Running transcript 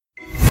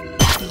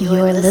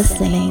You're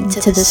listening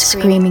to the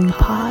Screaming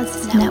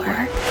Paws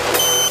Network.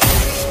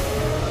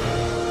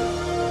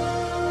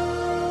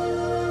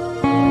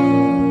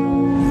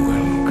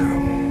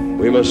 Welcome.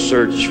 We must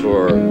search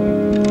for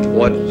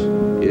what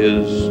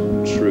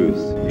is truth.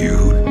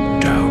 You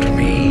doubt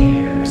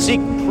me?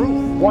 Seek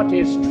proof. What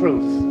is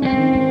truth?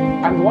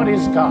 And what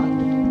is God?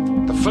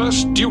 The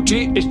first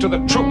duty is to the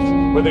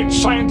truth, whether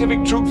it's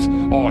scientific truth,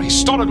 or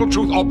historical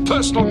truth, or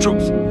personal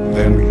truth.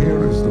 Then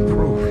here is the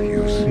proof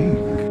you seek.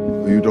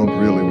 You don't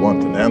really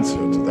want an answer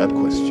to that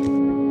question.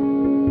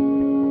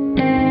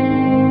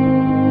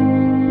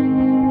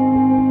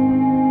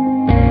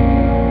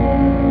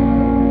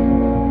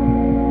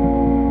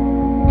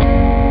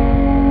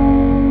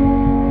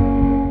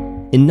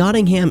 In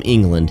Nottingham,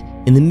 England,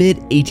 in the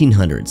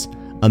mid-1800s,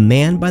 a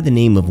man by the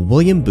name of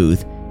William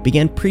Booth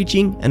began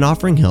preaching and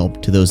offering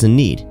help to those in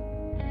need.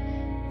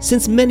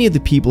 Since many of the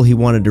people he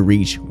wanted to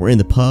reach were in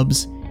the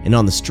pubs and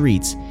on the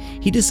streets,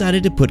 he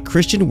decided to put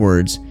Christian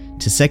words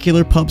to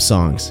secular pub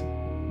songs.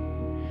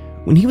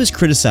 When he was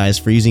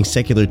criticized for using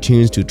secular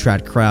tunes to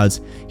attract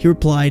crowds, he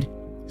replied,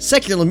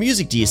 "Secular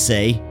music, do you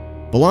say?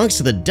 Belongs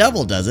to the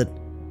devil, does it?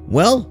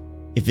 Well,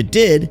 if it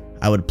did,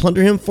 I would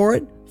plunder him for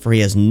it, for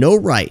he has no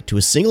right to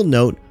a single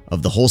note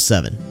of the whole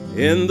seven."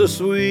 In the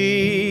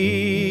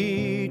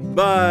sweet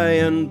by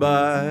and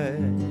by,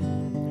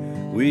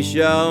 we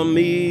shall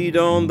meet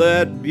on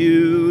that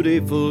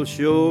beautiful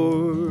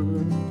shore.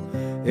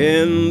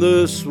 In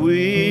the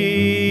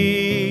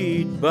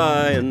sweet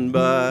by and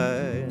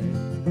by,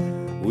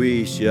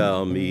 we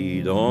shall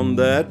meet on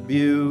that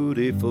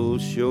beautiful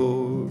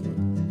shore.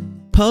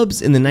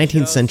 Pubs in the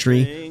 19th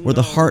century were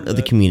the heart of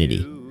the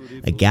community,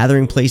 a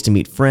gathering place to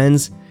meet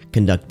friends,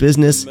 conduct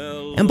business,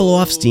 and blow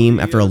off steam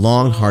after a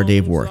long, hard day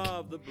of work.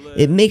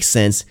 It makes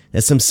sense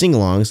that some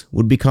sing-alongs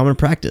would be common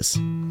practice.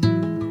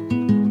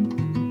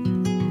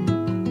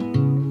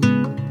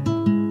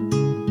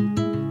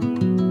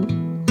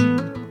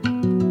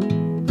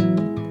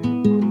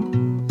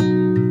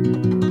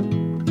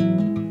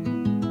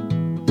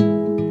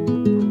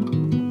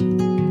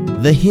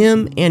 The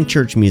hymn and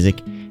church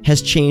music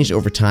has changed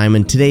over time,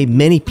 and today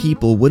many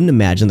people wouldn't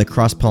imagine the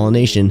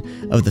cross-pollination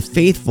of the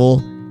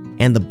faithful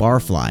and the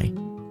barfly.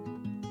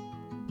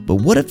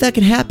 But what if that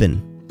could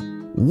happen?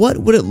 What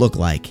would it look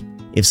like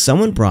if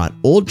someone brought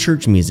old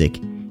church music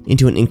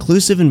into an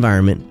inclusive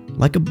environment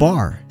like a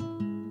bar?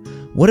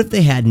 What if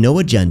they had no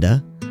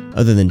agenda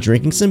other than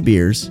drinking some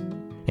beers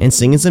and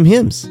singing some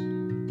hymns?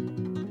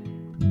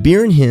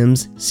 Beer and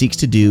Hymns seeks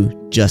to do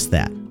just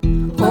that.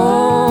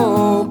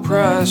 Oh,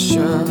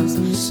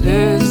 precious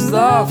is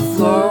the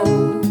flow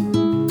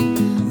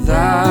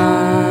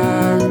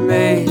that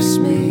makes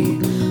me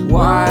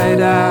white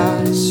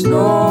as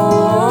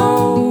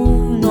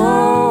snow.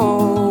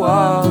 No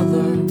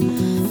other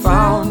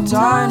fount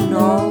I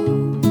know,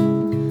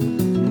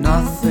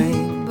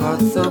 nothing but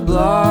the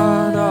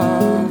blood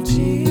of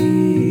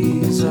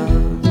Jesus.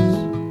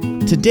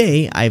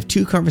 Today, I have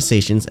two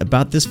conversations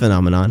about this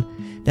phenomenon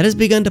that has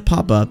begun to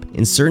pop up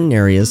in certain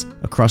areas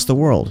across the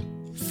world.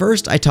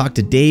 First, I talked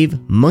to Dave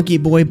Monkey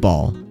Boy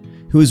Ball,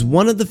 who is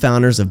one of the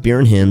founders of Beer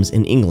and Hymns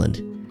in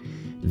England.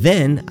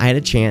 Then, I had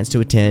a chance to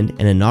attend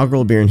an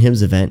inaugural Beer and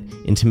Hymns event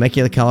in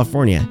Temecula,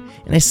 California,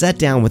 and I sat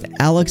down with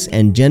Alex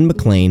and Jen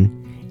McLean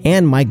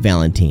and Mike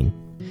Valentine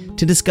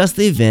to discuss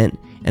the event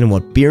and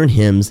what Beer and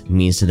Hymns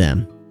means to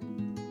them.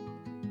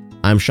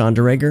 I'm Sean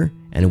DeRager,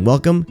 and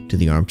welcome to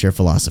the Armchair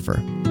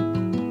Philosopher.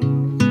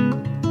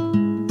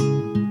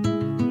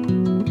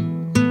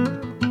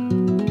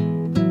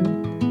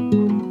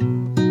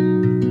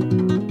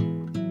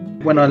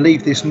 When I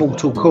leave this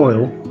mortal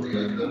coil,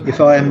 if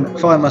I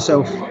find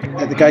myself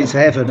at the gates of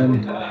heaven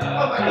and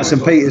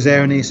St. Peter's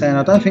there and he's saying,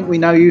 "I don't think we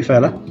know you,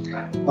 fella,"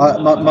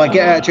 my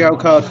get out of jail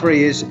card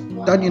free is,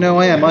 "Don't you know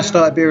I am? I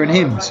started Beer and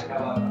Hymns."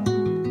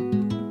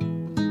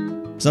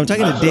 So I'm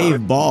talking to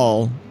Dave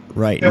Ball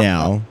right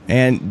now,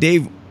 and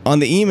Dave, on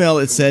the email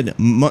it said,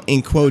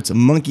 in quotes,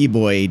 Monkey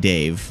Boy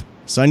Dave.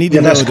 So I need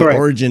to know the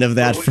origin of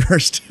that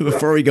first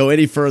before we go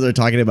any further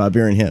talking about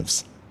Beer and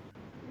Hymns.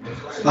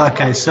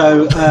 Okay,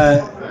 so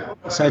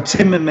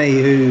Tim and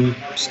me, who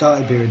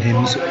started Beer and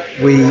Hymns,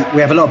 we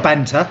have a lot of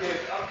banter.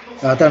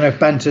 I don't know if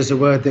banter's a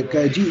word that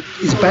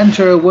is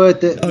banter a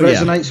word that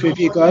resonates with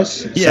you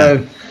guys? Yeah.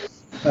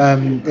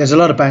 So there's a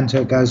lot of banter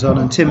that goes on,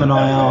 and Tim and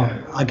I are,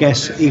 I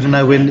guess, even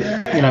though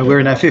we're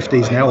in our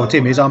 50s now, or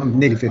Tim is, I'm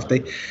nearly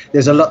 50.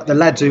 There's a lot, the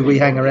lads who we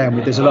hang around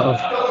with, there's a lot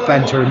of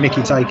banter and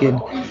mickey taking.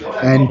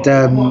 And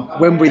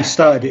when we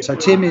started it, so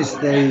Tim is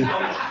the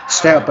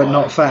stout but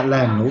not fat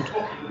landlord,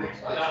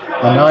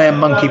 and I am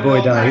Monkey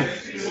Boy Dave.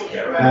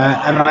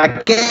 And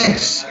I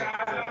guess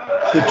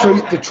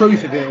the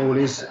truth of it all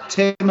is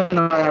Tim and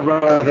I are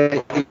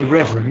rather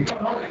irreverent,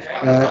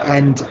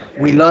 and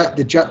we like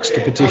the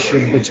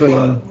juxtaposition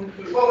between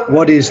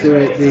what is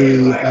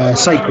the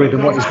sacred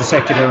and what is the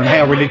secular, and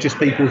how religious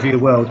people view the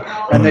world.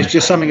 And there's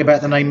just something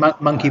about the name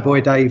Monkey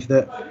Boy Dave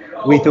that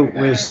we thought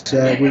was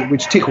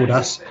which tickled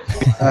us,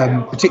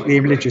 particularly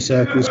in religious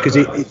circles, because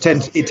it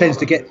tends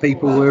to get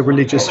people who are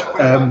religious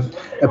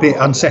a bit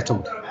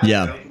unsettled.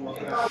 Yeah.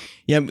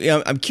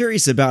 Yeah, I'm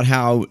curious about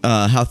how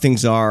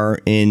things are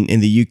in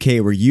the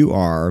UK where you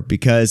are,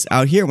 because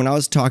out here, when I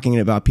was talking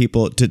about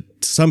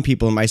some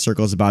people in my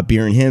circles about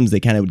beer and hymns, they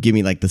kind of would give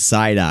me like the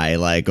side eye,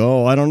 like,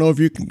 oh, I don't know if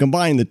you can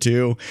combine the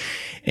two.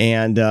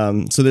 And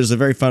so there's a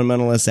very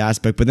fundamentalist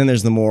aspect, but then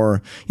there's the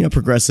more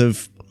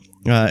progressive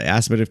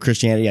aspect of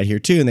Christianity out here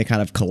too, and they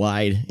kind of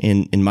collide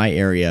in my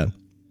area.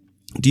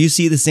 Do you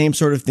see the same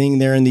sort of thing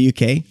there in the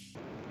UK?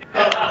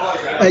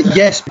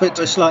 Yes, but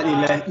to a slightly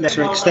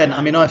lesser extent.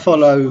 I mean, I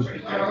follow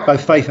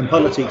both faith and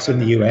politics in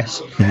the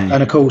US,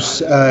 and of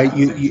course,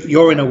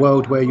 you're in a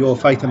world where your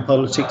faith and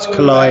politics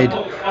collide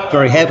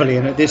very heavily,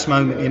 and at this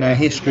moment in our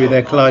history,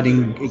 they're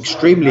colliding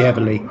extremely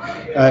heavily.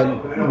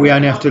 We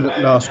only have to look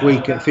last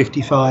week at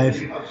 55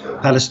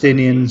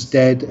 Palestinians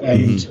dead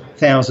and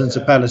thousands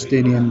of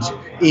Palestinians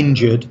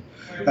injured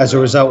as a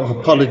result of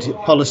a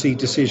policy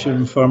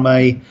decision from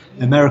a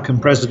American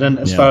president,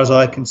 as far as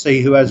I can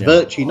see, who has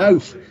virtually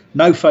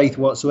no faith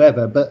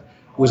whatsoever, but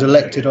was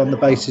elected on the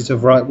basis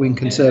of right-wing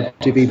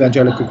conservative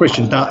evangelical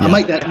Christians. Now, I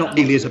make that not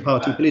really as a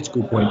party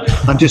political point.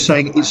 I'm just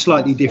saying it's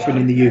slightly different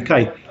in the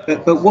UK.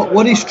 But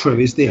what is true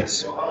is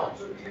this,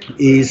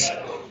 is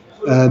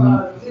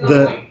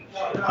that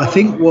I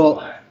think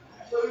what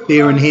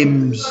Beer and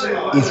Hymns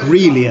is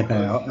really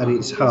about at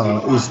its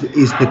heart is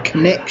the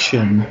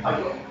connection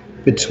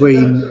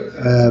between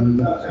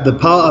the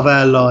part of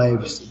our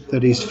lives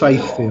that is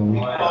faith-filled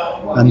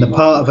and the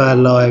part of our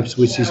lives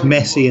which is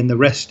messy and the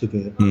rest of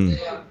it.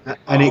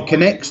 And it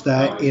connects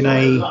that in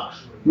a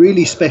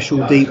really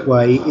special, deep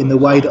way, in the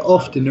way that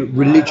often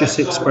religious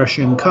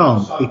expression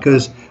can't,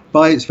 because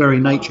by its very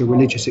nature,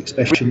 religious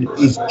expression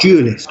is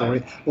dualist,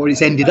 or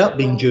it's ended up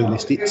being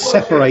dualist. It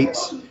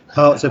separates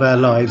parts of our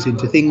lives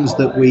into things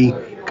that we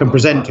can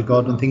present to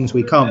God and things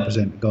we can't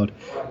present to God.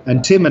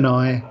 And Tim and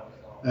I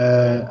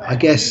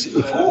guess,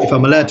 if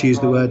I'm allowed to use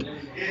the word,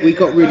 we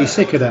got really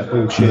sick of that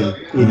bullshit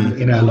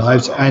in our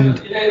lives. And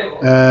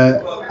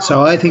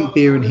so I think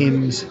Beer and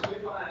Hymns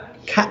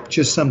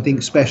captures something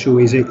special,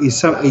 is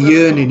a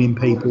yearning in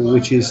people,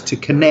 which is to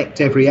connect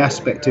every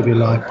aspect of your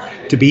life,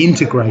 to be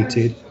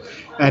integrated.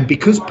 And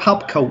because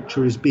pub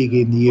culture is big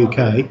in the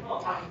UK,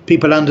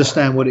 people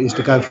understand what it is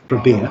to go for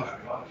a beer.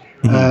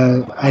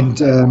 And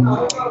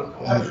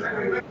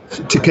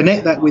to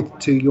connect that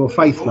to your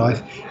faith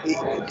life.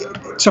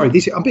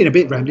 I'm being a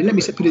bit rambling. Let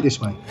me put it this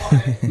way: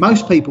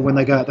 most people, when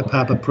they go out the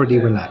pub, are pretty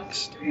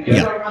relaxed.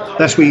 Yeah?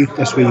 That's where you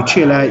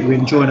chill out. You're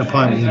enjoying a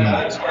pint with your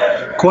mates.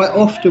 Quite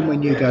often,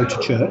 when you go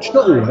to church,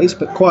 not always,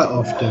 but quite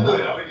often,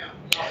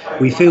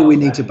 we feel we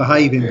need to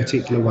behave in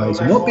particular ways.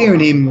 And what Beer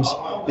and Hymns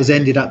has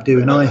ended up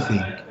doing, I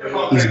think,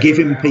 is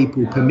giving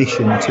people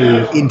permission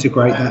to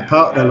integrate that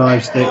part of their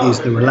lives that is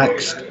the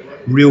relaxed,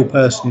 real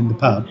person in the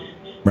pub,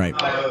 right,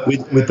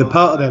 with the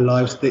part of their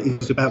lives that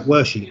is about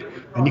worship.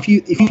 And if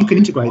you can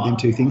integrate them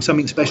two things,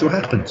 something special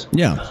happens.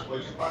 Yeah,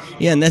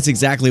 and that's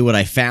exactly what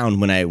I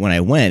found when I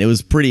went. It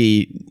was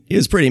pretty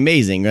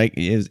amazing,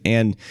 right?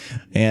 And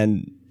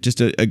just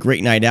a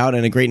great night out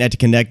and a great night to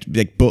connect.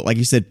 Like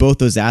you said, both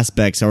those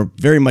aspects are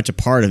very much a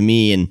part of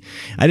me. And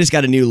I just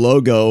got a new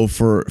logo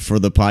for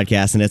the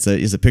podcast, and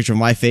it's a picture of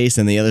my face,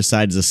 and the other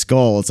side is a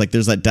skull. It's like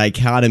there's that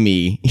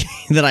dichotomy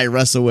that I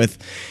wrestle with,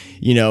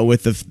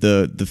 with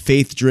the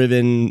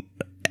faith-driven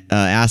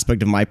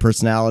aspect of my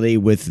personality,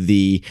 with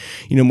the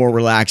more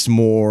relaxed,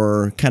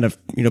 more kind of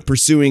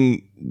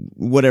pursuing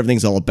what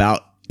everything's all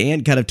about,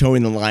 and kind of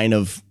towing the line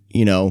of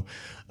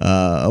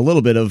a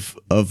little bit of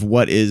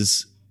what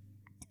is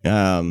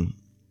I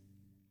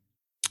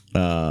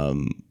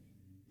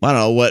don't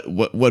know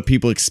what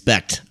people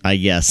expect, I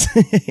guess,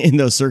 in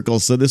those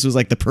circles. So this was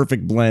like the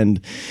perfect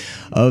blend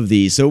of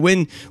these. So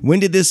when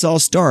did this all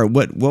start?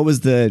 What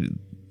was the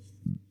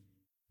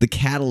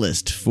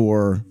catalyst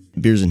for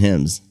Beers and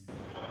Hymns?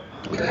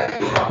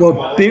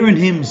 Well, Beer and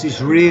Hymns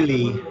is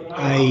really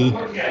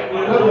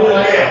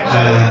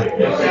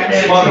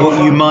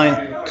what you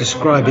might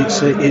describe.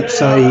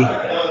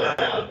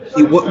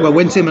 Well,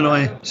 when Tim and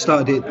I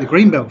started at the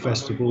Greenbelt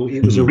Festival,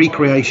 it was a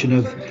recreation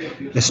of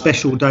a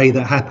special day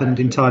that happened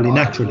entirely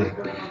naturally.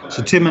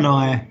 So Tim and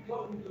I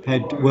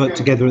had worked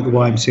together at the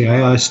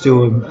YMCA. I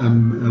still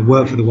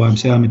work for the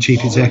YMCA. I'm a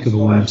chief exec of the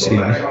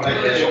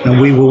YMCA.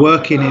 And we were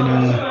working in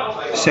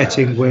a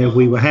setting where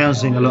we were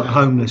housing a lot of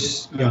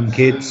homeless young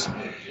kids.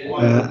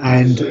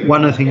 And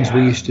one of the things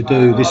we used to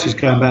do, this is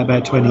going back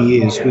about 20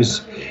 years,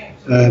 was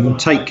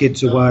take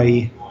kids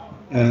away.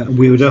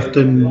 We would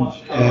often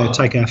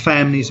take our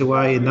families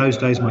away. In those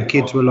days, my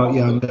kids were a lot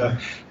younger,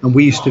 and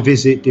we used to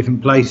visit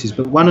different places.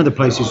 But one of the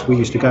places we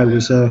used to go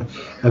was a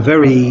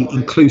very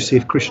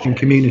inclusive Christian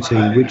community,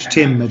 which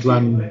Tim had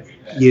run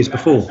years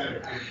before.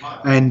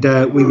 And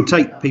we would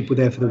take people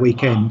there for the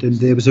weekend, and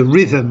there was a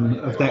rhythm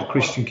of that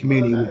Christian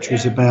community which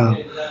was about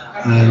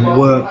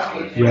work,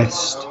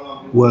 rest,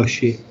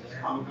 worship,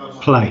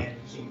 play.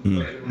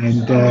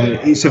 And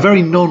it's a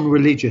very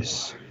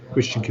non-religious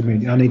Christian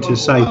community. I need to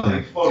say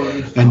that,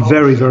 and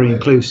very, very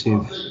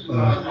inclusive.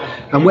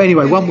 And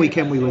anyway, one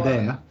weekend we were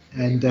there,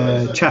 and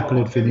chapel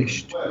had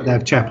finished. They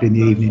have chapel in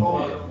the evening,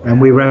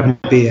 and we were having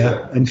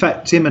beer. In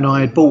fact, Tim and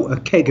I had bought a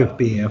keg of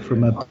beer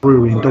from a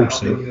brewery in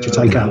Dorset to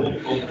take up,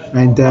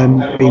 and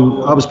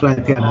I was playing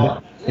the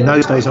piano. In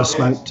those days, I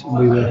smoked, and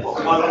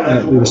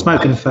we were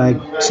smoking a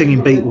fag,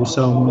 singing Beatles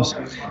songs,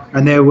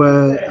 and there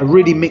were a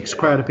really mixed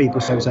crowd of people.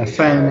 So it was our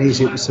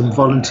families, it was some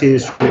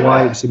volunteers from the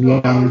Y, it was some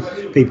young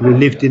people who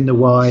lived in the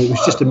Y. It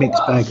was just a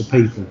mixed bag of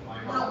people.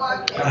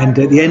 And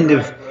at the end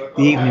of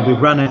the evening,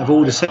 we'd run out of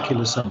all the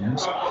secular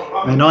songs,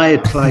 and I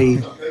had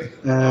played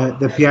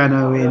the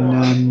piano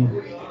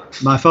in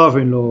my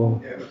father-in-law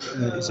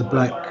is a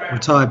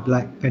retired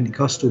black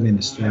Pentecostal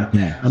minister,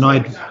 and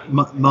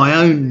my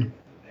own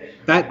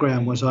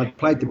background was I'd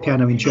played the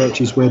piano in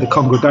churches where the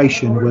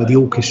congregation were the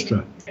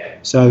orchestra.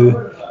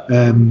 So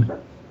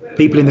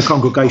people in the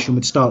congregation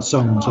would start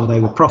songs, or they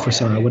would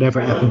prophesy, or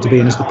whatever it happened to be.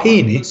 And as the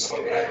pianist,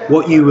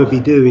 what you would be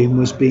doing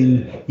was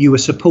you were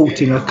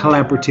supporting a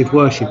collaborative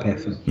worship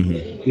effort.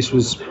 Mm-hmm. This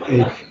was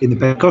in the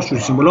Pentecostal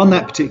tradition. Well, on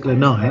that particular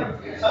night,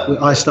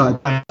 I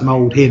started playing some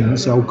old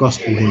hymns, old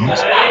gospel hymns.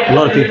 A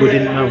lot of people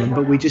didn't know them,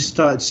 but we just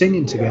started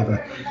singing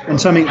together.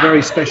 And something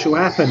very special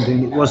happened,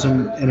 and it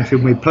wasn't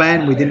anything we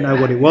planned. We didn't know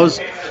what it was,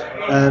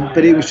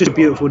 but it was just a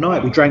beautiful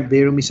night. We drank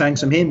beer and we sang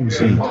some hymns,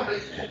 and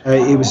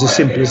it was as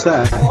simple as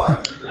that.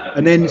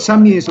 And then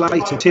some years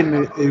later,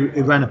 Tim,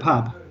 who ran a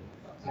pub,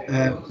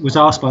 was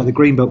asked by the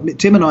Greenbelt.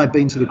 Tim and I had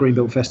been to the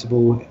Greenbelt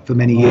Festival for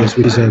many years,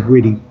 which is a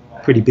really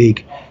pretty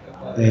big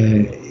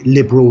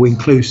liberal,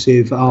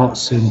 inclusive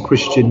arts and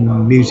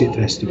Christian music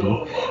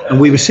festival. And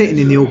we were sitting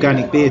in the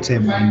organic beer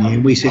tent one year,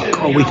 and we said,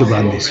 "Oh, we could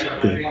run this."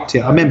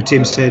 I remember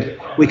Tim said,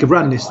 "We could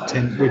run this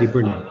tent, really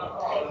brilliant."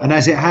 And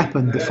as it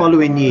happened, the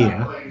following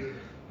year,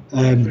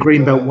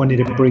 Greenbelt wanted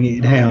to bring it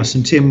in-house,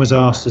 and Tim was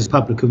asked as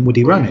publican, would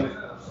he run it?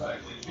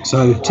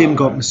 So Tim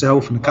got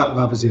myself and a couple of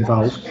others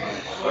involved,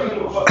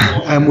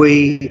 and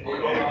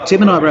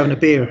Tim and I were having a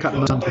beer a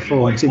couple of months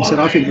before, and Tim said,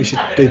 "I think we should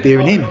do beer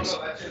and hymns."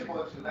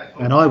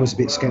 And I was a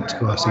bit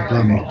sceptical. I said,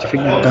 "Blimey,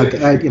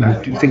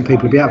 do you think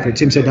people would be up for it?"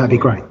 Tim said, "That'd be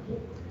great."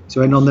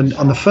 So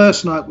on the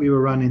first night we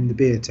were running the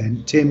beer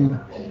tent, Tim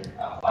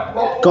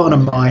got on a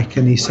mic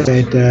and he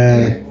said,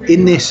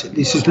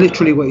 this is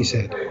literally what he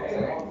said.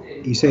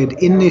 He said,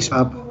 "In this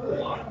pub,"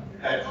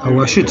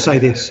 I should say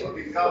this,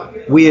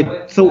 we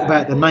had thought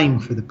about the name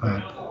for the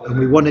pub, and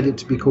we wanted it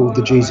to be called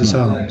the Jesus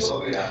Arms.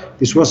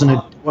 This wasn't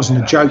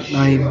a joke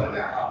name.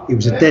 It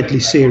was a deadly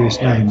serious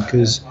name,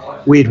 because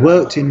we had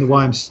worked in the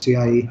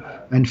YMCA,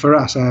 and for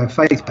us, our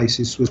faith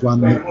basis was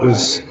one that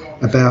was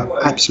about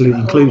absolute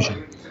inclusion.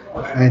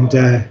 And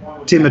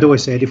Tim had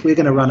always said, if we're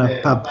going to run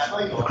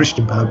a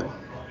Christian pub,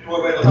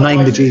 the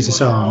name the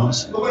Jesus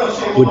Arms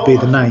would be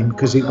the name,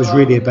 because it was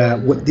really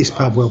about what this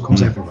pub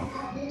welcomes everyone.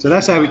 So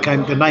that's how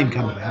the name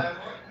came about.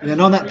 And then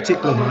on that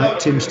particular night,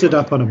 Tim stood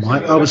up on a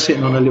mic. I was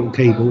sitting on a little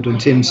keyboard, and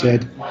Tim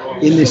said,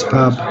 "In this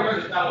pub,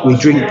 we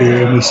drink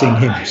beer and we sing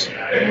hymns."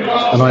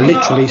 And I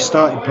literally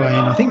started playing,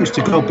 I think it was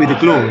 "To God Be the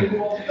Glory."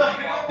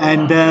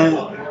 And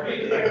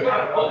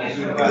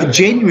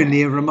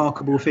genuinely a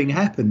remarkable thing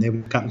happened. There were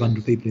a couple of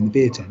hundred people in the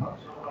beer tent.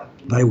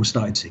 They all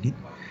started singing.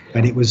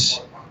 And it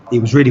was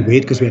really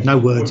weird, because we had no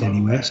words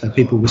anywhere. So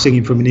people were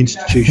singing from an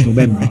institutional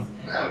memory.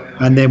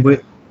 And then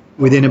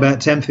within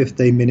about 10,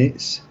 15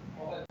 minutes,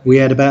 we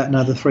had about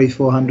another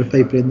 300-400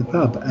 people in the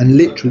pub. And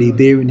literally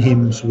Beer and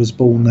Hymns was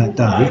born that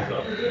day.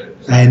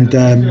 And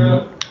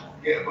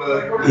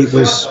it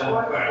was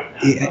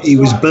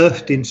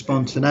birthed in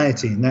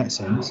spontaneity in that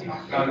sense.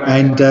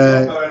 And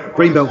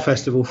Greenbelt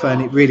Festival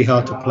found it really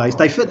hard to place.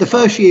 The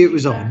first year it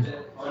was on,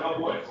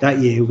 that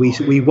year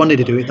we wanted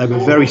to do it. They were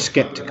very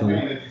sceptical,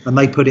 and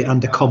they put it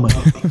under comedy.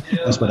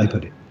 That's what they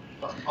put it,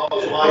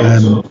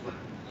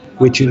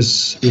 which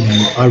was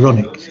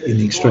ironic in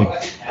the extreme.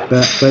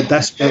 But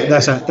that's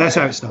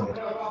how it started.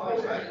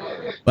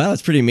 Wow,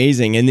 that's pretty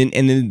amazing. And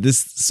then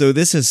this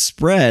has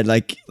spread,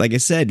 like I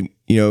said,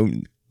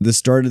 the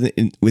start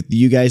with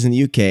you guys in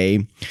the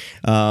UK.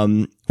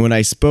 When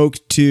I spoke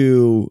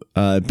to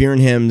Beer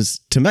and Hymns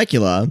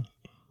Temecula,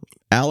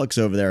 Alex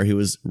over there, who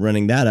was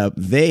running that up,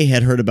 they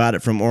had heard about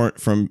it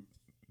from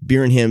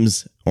Beer and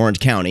Hymns Orange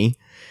County.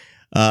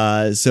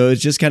 So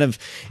it's just kind of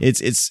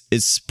it's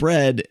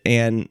spread,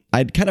 and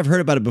I'd kind of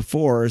heard about it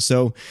before.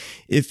 So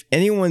if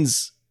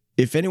anyone's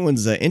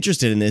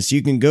interested in this,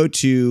 you can go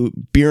to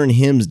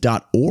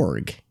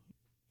beerandhymns.org.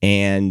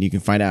 And you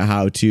can find out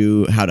how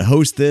to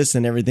host this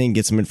and everything,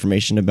 get some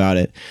information about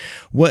it.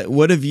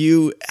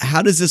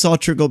 How does this all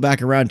trickle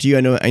back around to you?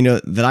 I know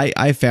that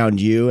I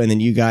found you, and then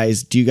do you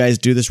guys do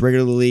this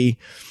regularly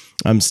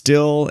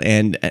still?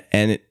 And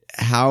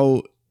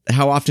how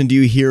often do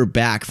you hear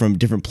back from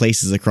different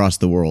places across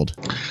the world?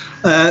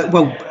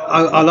 Well,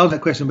 I love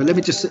that question, but let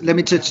me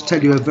just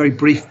tell you a very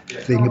brief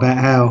thing about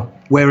how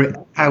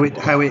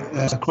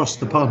it crossed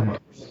the pond.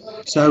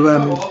 So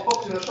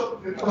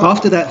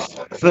after that,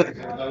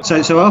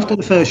 after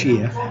the first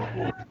year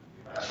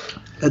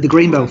at the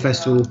Greenbelt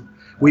Festival,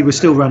 we were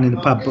still running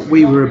the pub, but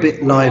we were a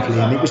bit lively,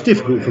 and it was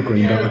difficult for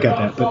Greenbelt. I get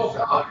that, but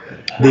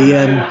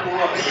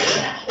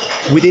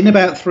within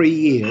about 3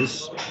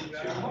 years,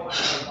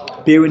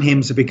 beer and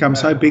hymns have become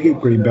so big at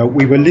Greenbelt.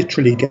 We were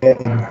literally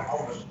getting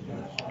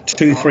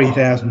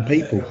 2,000-3,000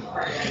 people,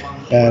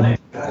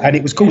 and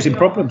it was causing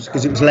problems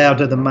because it was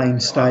louder than main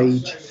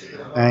stage,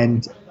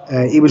 and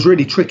it was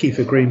really tricky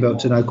for Greenbelt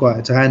to know quite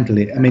how to handle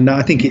it. I mean,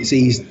 I think it's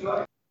eased.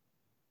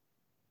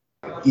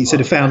 It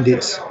sort of found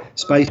its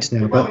space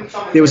now, but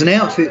there was an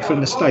outfit from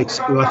the States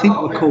who I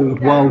think were called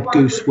Wild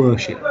Goose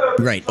Worship.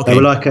 Right. Okay. They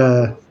were like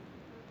a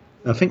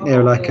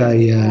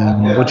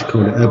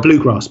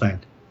bluegrass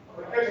band,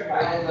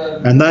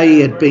 and they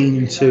had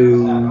been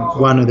to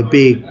one of the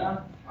big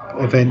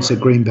events at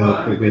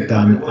Greenbelt that we'd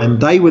done,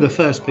 and they were the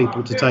first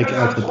people to take it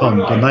over the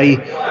pond, and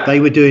they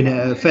were doing it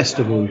at a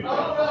festival.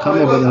 I can't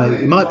remember the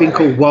name. It might have been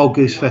called Wild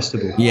Goose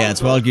Festival. Yeah,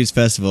 it's Wild Goose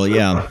Festival.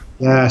 Yeah.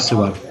 Yeah, that's the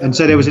one. And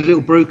so there was a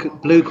little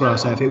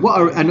bluegrass outfit.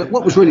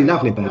 What was really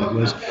lovely about it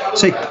was,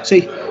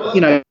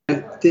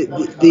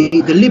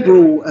 the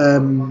liberal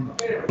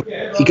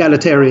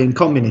egalitarian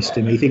communist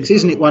in me thinks,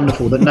 isn't it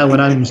wonderful that no one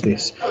owns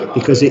this,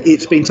 because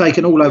it's been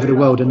taken all over the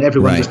world and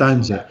everyone just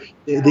owns it.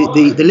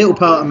 The little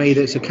part of me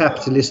that's a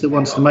capitalist that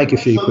wants to make a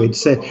few quid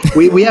said,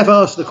 we have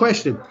asked the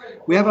question.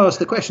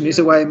 Is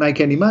there a way to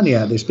make any money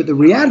out of this? But the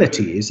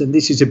reality is, and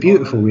this is a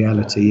beautiful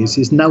reality,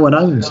 is no one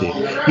owns it.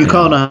 You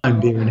can't own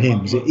beer and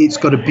hymns. It's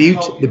got a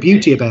beauty. The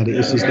beauty about it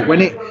is that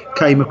when it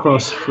came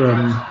across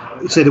from,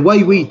 so the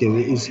way we do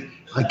it is,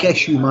 I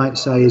guess you might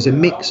say, is a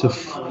mix of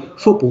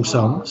football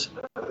songs.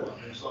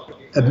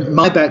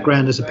 My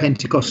background as a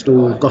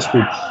Pentecostal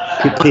gospel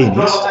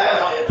pianist,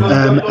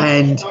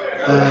 and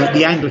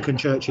the Anglican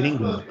Church in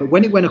England. But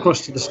when it went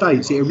across to the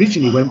States, it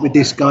originally went with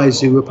these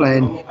guys who were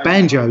playing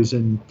banjos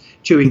and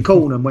chewing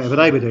corn and whatever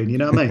they were doing, you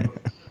know what I mean?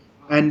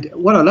 And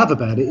what I love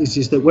about it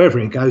is that wherever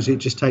it goes, it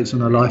just takes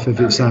on a life of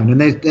its own. And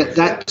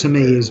that to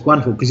me is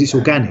wonderful because it's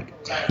organic.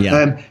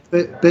 Yeah.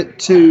 But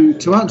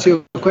to answer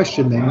your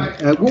question then,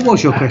 what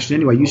was your question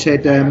anyway? You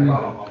said...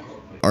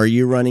 are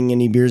you running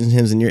any beers and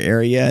hymns in your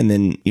area? And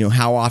then,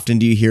 how often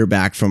do you hear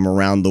back from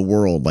around the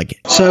world?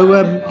 So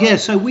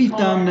we've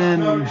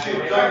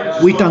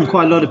done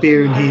quite a lot of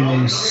beer and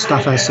hymns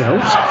stuff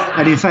ourselves.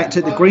 And in fact,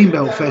 at the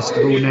Greenbelt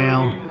Festival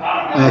now,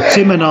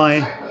 Tim and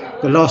I,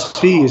 the last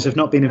few years, have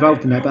not been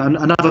involved in that, but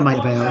another mate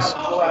of ours,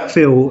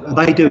 Phil,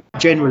 they do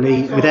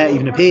generally without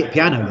even a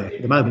piano there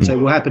at the moment, so it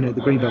will happen at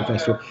the Greenbelt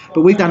Festival.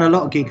 But we've done a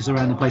lot of gigs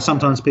around the place.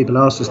 Sometimes people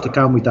ask us to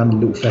come. We've done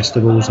little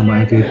festivals and what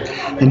have you.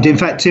 And in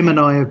fact, Tim and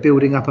I are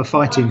building up a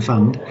fighting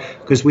fund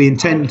because we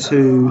intend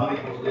to,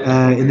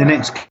 in the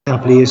next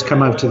couple of years,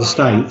 come over to the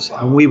States,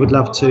 and we would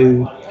love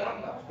to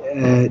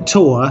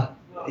tour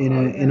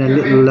in a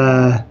little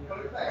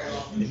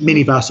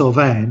minibus or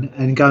van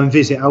and go and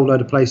visit a whole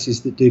load of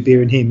places that do beer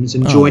and hymns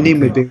and join in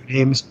with beer and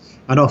hymns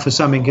and offer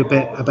something a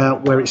bit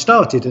about where it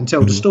started and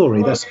tell the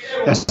story.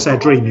 That's our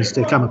dream, is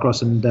to come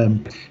across and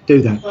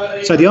do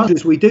that. So the answer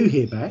is we do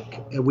hear back.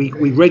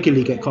 We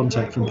regularly get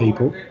contact from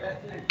people,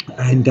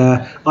 and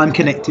I'm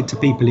connected to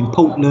people in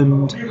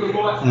Portland,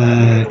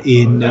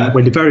 in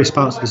the various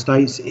parts of the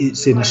States.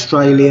 It's in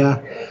Australia,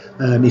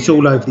 it's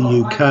all over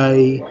the UK.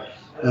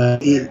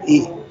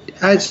 It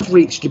has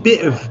reached a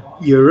bit of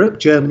Europe.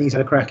 Germany's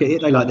had a crack at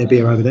it. They like their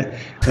beer over there.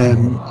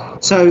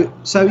 So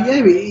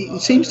yeah, it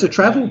seems to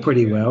travel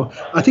pretty well.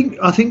 I think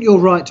you're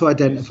right to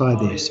identify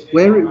this.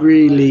 Where it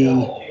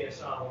really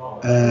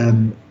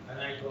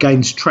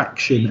gains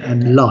traction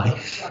and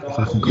life, if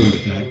I can call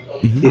it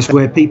that, is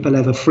where people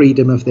have a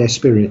freedom of their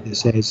spirit that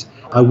says,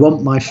 I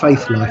want my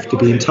faith life to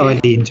be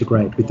entirely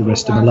integrated with the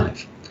rest of my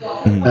life.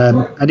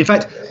 And in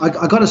fact,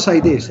 I got to say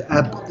this,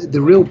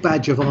 the real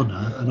badge of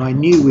honour, and I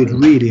knew we'd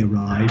really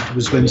arrived,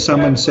 was when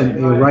someone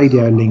sent me a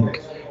radio link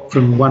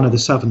from one of the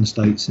southern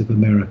states of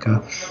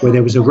America, where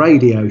there was a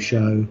radio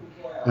show,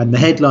 and the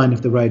headline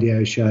of the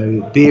radio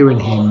show, Beer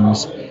and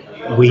Hymns,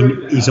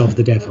 is of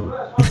the devil.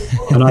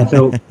 And I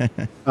thought,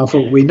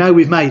 we know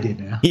we've made it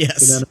now.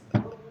 Yes.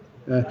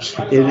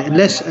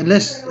 Unless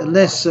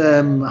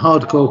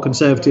hardcore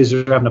conservatives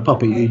are having a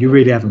pop at you, you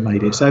really haven't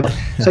made it. So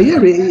yeah,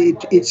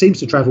 it seems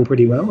to travel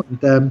pretty well.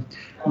 And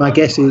my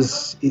guess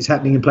is it's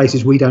happening in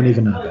places we don't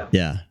even know about.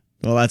 Yeah.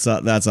 Well,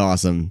 that's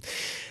awesome.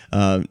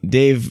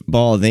 Dave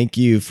Ball, thank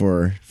you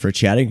for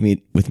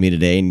chatting with me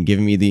today and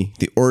giving me the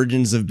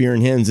origins of beer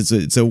and hymns.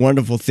 It's a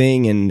wonderful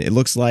thing, and it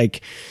looks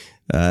like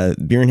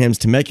Beer and Hymns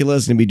Temecula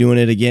is going to be doing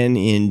it again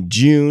in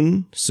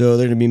June, so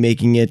they're going to be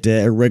making it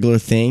a regular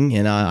thing,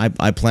 and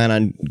I plan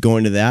on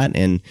going to that.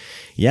 And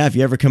yeah, if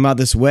you ever come out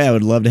this way, I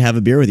would love to have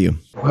a beer with you.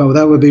 Well,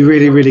 that would be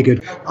really, really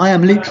good. I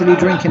am literally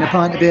drinking a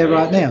pint of beer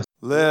right now.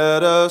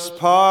 Let us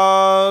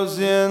pause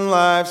in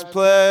life's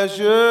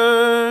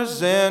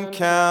pleasures and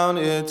count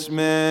its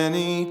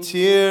many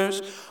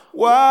tears,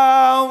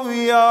 while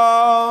we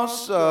all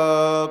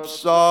sup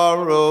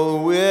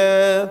sorrow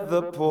with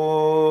the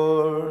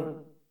poor.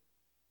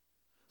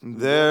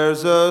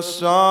 There's a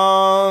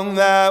song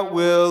that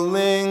will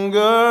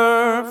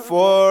linger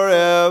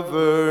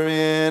forever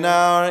in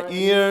our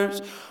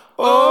ears.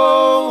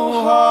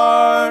 Oh,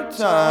 heart.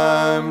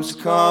 times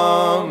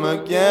come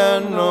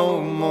again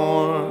no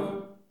more.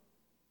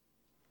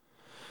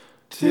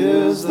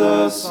 'Tis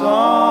the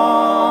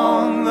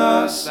song,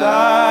 the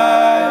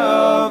sigh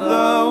of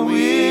the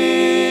weary.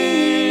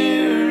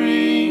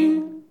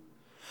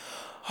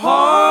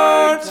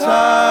 Hard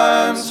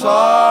times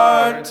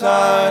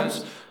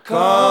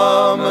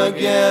come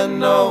again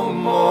no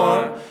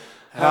more.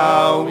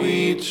 How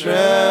we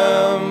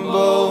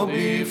tremble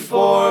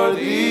before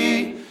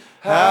thee,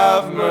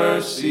 have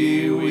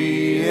mercy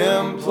we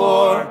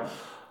implore.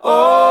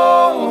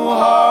 Oh,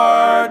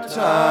 hard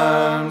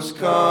times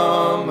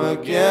come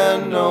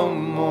again no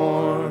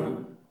more.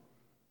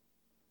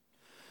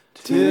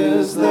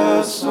 'Tis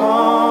the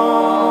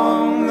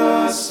song,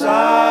 the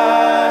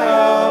sigh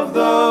of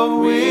the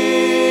weary.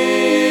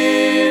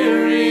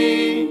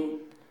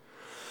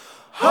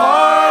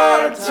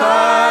 Hard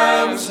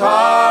times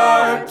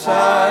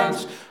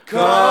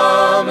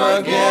come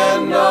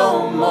again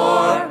no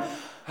more.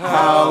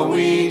 How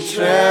we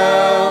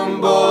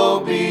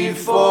tremble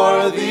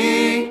before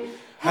thee,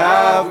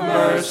 have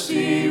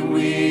mercy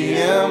we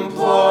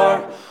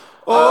implore.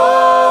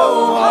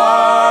 Oh,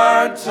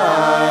 hard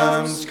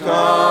times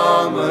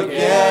come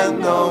again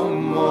no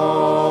more.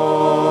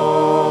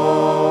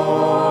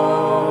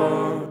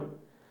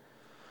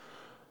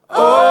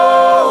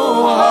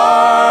 Oh,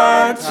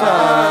 hard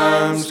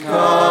times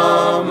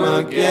come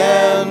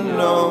again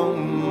no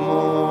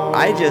more.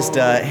 I just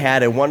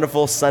had a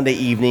wonderful Sunday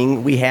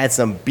evening. We had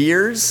some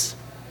beers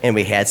and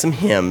we had some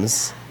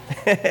hymns.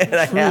 And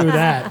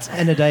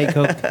And a Diet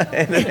Coke.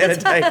 and a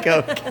Diet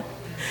Coke.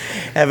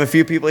 I have a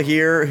few people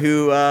here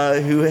who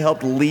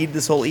helped lead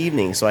this whole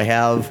evening. So I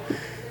have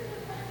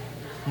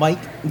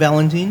Mike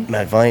Valentine.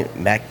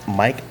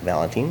 Mike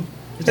Valentine.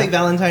 Just take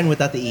Valentine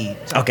without the E.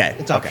 Okay.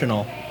 It's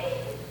optional.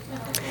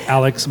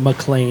 Alex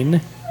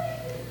McLean.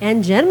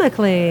 And Jen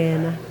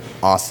McLean.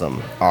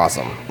 Awesome. I'm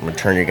gonna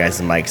turn your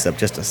guys' mics up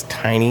just a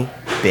tiny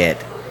bit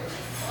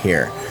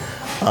here.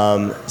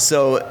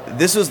 So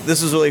this was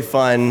really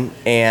fun,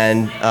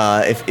 and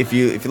if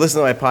you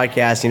listen to my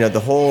podcast, you know the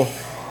whole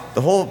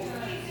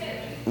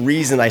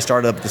reason I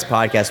started up this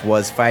podcast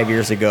was 5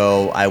 years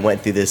ago. I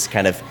went through this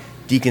kind of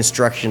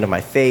deconstruction of my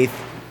faith,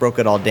 broke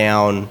it all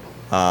down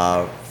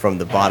from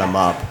the bottom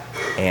up,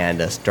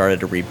 and started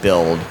to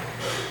rebuild.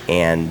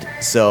 And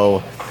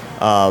so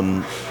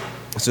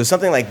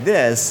something like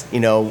this, you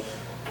know,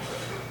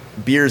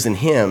 beers and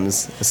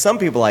hymns. Some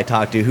people I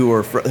talked to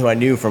who I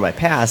knew from my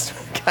past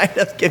kind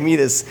of give me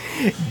this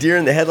deer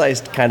in the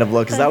headlights kind of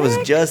look, because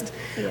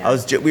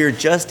we were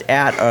just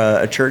at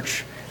a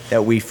church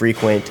that we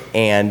frequent,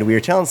 and we were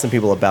telling some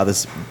people about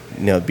this,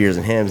 you know, beers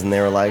and hymns, and they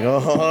were like,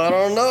 "Oh, I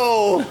don't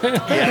know.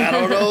 Yeah, I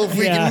don't know if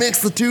we can mix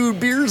the two,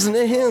 beers and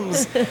the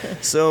hymns."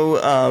 So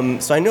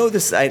I know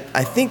this. I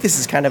think this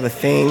is kind of a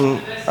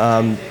thing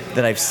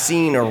that I've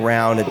seen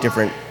around at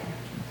different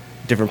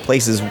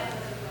places.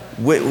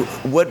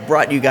 What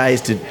brought you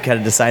guys to kind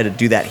of decide to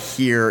do that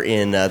here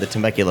in the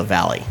Temecula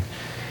Valley?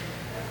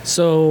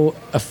 So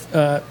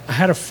I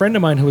had a friend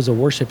of mine who was a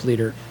worship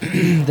leader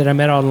that I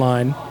met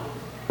online.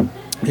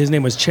 His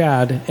name was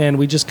Chad, and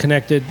we just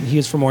connected. He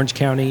is from Orange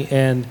County,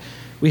 and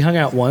we hung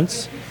out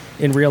once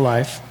in real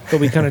life,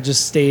 but we kind of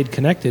just stayed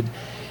connected.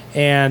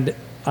 And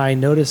I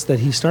noticed that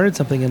he started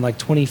something in like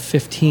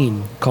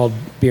 2015 called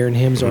Beer and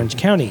Hymns Orange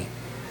County.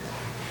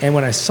 And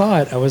when I saw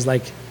it, I was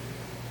like,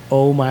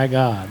 oh my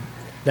God.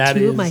 That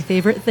Two is of my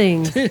favorite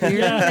things, beers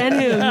and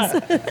hymns.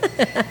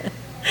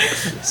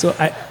 So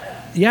I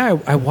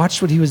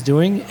watched what he was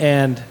doing,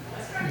 and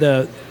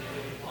the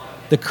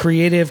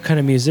creative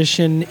kind of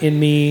musician in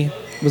me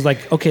was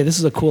like, okay, this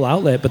is a cool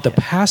outlet, but the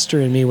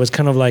pastor in me was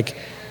kind of like,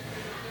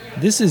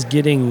 this is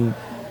getting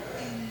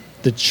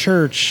the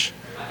church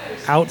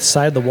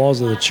outside the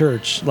walls of the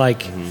church,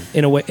 like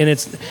in a way, and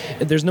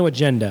there's no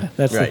agenda.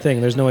 That's the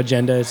thing. There's no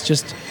agenda. It's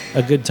just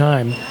a good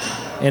time.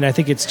 And I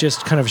think it's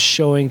just kind of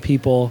showing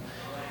people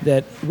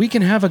that we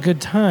can have a good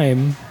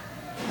time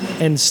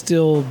and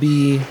still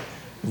be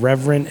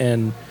reverent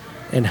and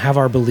have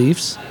our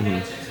beliefs,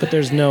 but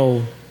there's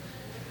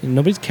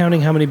nobody's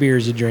counting how many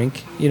beers you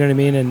drink. You know what I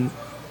mean? And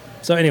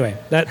so anyway,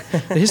 the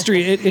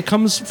history, it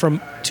comes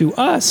to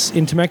us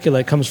in Temecula,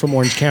 it comes from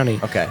Orange County.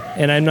 Okay.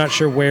 And I'm not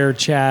sure where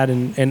Chad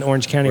and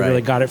Orange County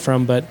really got it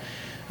from, but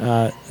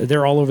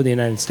they're all over the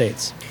United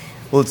States.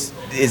 Well,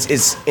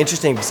 it's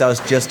interesting because I was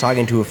just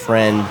talking to a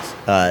friend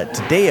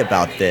today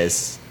about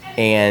this,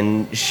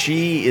 and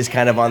she is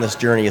kind of on this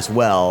journey as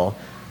well,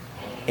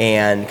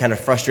 and kind of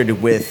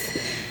frustrated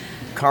with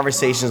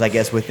conversations, I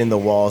guess, within the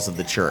walls of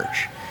the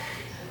church.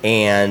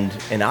 And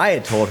I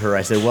had told her,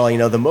 I said, well, you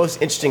know, the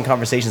most interesting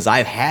conversations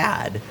I've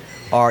had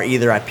are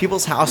either at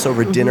people's house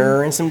over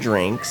dinner and some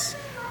drinks,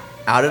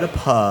 out at a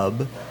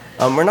pub.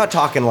 We're not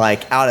talking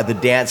like out at the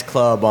dance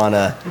club on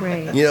a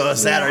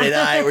Saturday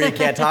night where you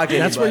can't talk to anybody.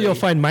 That's where you'll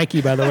find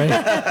Mikey, by the way.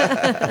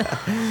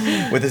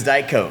 With his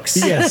Diet Cokes.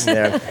 Yes.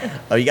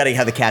 You got to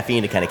have the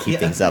caffeine to kind of keep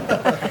things up,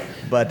 though.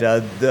 But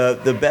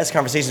the best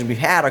conversations we've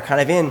had are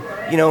kind of in,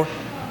 you know,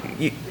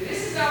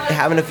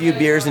 having a few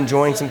beers,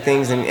 enjoying some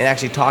things, and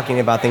actually talking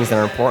about things that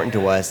are important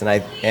to us.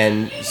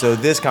 And so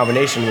this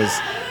combination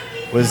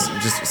was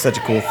just such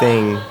a cool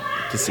thing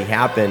to see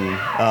happen.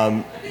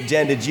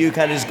 Jen, did you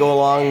kind of just go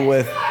along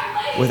with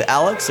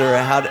Alex, or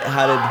how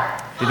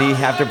did he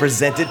have to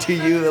present it to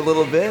you a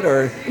little bit,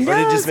 or did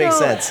it just make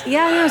sense?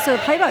 Yeah, so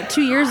probably about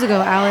 2 years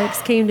ago,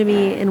 Alex came to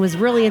me and was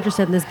really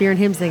interested in this beer and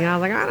hymns thing. And I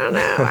was like, I don't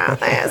know about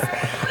this.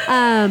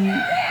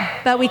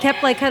 But we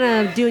kept like kind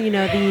of doing,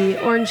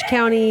 the Orange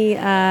County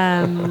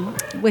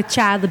with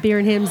Chad, the beer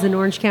and hymns in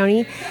Orange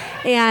County.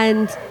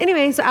 And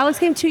anyway, so Alex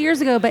came 2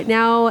 years ago, but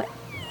now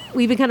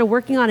we've been kind of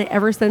working on it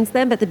ever since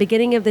then. But the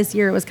beginning of this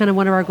year, it was kind of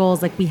one of our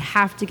goals. Like, we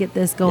have to get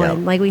this going.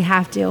 Yeah. Like, we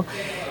have to.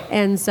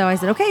 And so I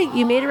said, okay,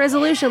 you made a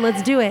resolution.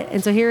 Let's do it.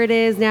 And so here it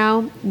is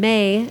now.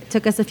 May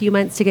took us a few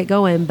months to get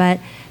going, but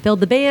build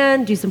the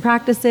band, do some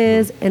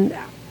practices. And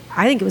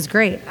I think it was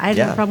great. I had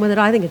no problem with it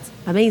all. I think it's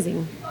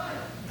amazing.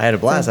 I had a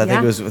blast. So, I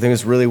think it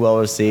was really well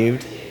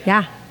received.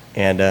 Yeah.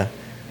 And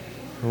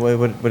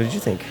what did you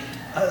think?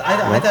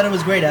 I thought it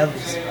was great. I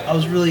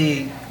was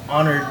really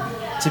honored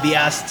to be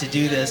asked to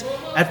do this.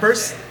 At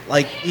first,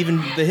 like, even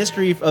the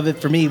history of it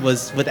for me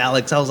was with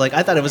Alex. I was like,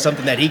 I thought it was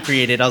something that he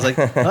created. I was like,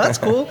 oh, that's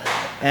cool.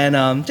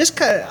 And just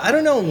kind of, I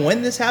don't know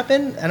when this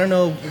happened. I don't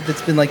know if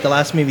it's been like the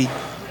last maybe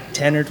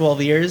 10 or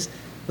 12 years,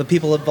 but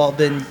people have all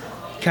been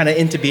kind of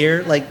into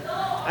beer. Like,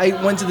 I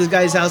went to this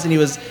guy's house and I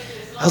was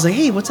like,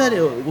 hey, what's that?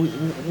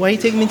 Why are you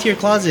taking me into your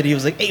closet? He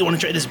was like, hey, you want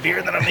to try this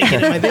beer that I'm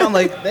making in my beer? I'm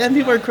like, man,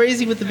 people are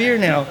crazy with the beer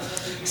now.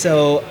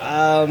 So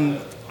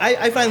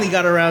I finally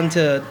got around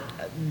to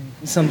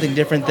something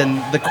different than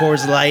the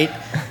Coors Light,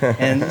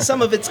 and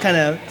some of it's kind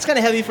of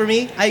heavy for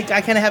me. I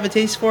kind of have a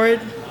taste for it,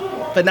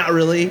 but not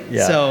really.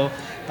 Yeah. So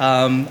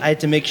I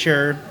had to make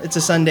sure it's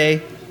a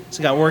Sunday,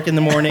 so I got work in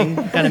the morning,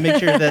 kind of make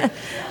sure that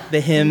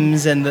the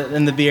hymns and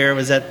the beer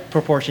was at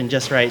proportion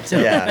just right. So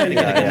Yeah, get a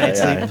good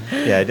night's sleep.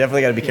 Yeah,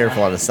 definitely got to be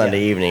careful on a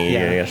Sunday evening.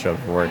 You're gonna show up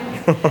for work.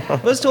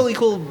 It was totally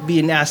cool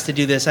being asked to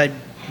do this. I'd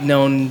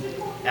known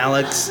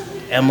Alex,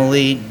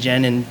 Emily,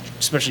 Jen, and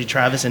especially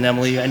Travis and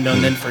Emily. I'd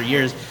known them for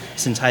years,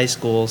 since high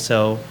school.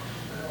 So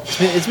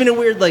it's been a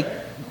weird, like,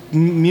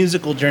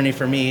 musical journey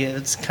for me.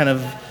 It's kind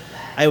of,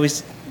 I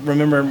always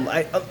remember,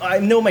 I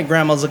know my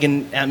grandma's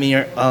looking at me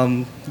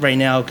right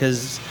now,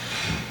 because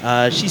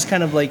she's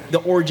kind of like the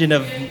origin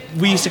of,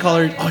 we used to call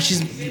her,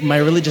 she's my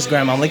religious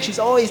grandma. I'm like, she's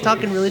always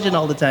talking religion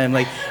all the time.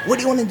 Like, what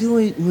do you want to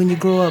do when you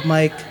grow up,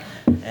 Mike?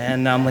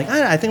 And I'm like,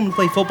 I think I'm going to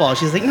play football.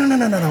 She's like, no.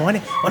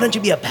 Why don't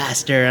you be a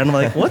pastor? And I'm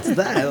like, what's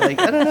that? Like,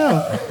 I don't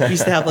know. We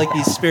used to have like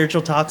these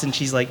spiritual talks, and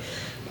she's like,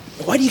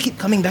 why do you keep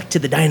coming back to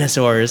the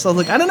dinosaurs? So I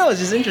was like, I don't know. It's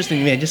just interesting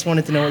to me. I just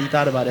wanted to know what you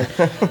thought about it.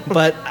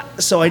 But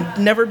so I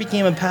never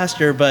became a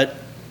pastor, but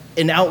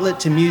an outlet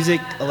to music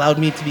allowed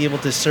me to be able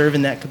to serve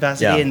in that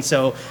capacity. Yeah. And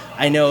so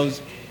I know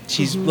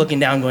she's looking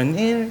down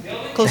going,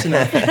 close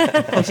enough,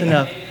 close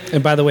enough.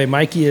 And by the way,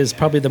 Mikey is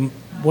probably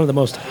one of the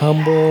most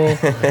humble,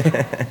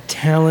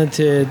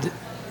 talented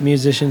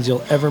musicians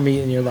you'll ever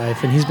meet in your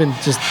life. And he's been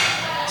just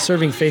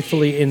serving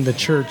faithfully in the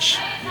church,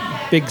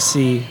 Big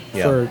C,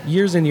 for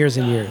years and years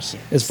and years,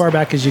 as far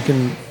back as you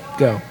can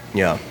go.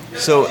 Yeah.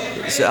 So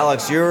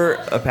Alex, you're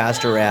a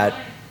pastor at,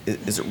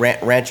 is it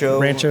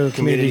Rancho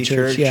Community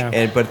Church?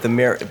 Yeah. But the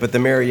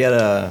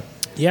Marietta.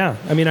 Yeah.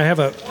 I mean, I have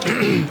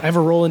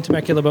a role in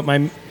Temecula, but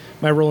my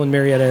role in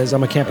Marietta is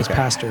I'm a campus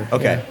pastor.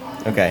 Okay.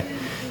 Yeah. Okay.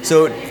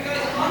 So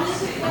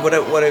what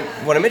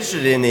I'm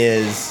interested in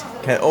is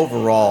kind of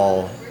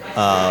overall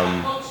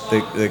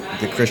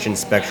the Christian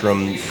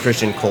spectrum,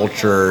 Christian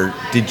culture.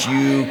 Did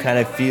you kind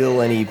of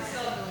feel any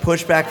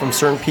pushback from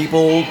certain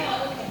people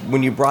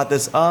when you brought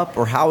this up,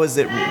 or how is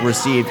it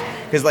received?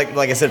 Because like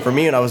I said, for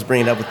me, when I was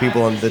bringing it up with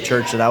people in the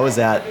church that I was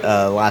at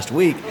last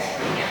week,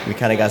 we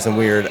kind of got some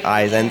weird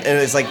eyes, and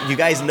it's like, you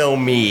guys know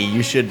me.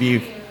 You should know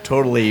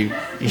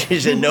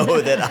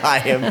that I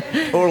am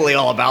totally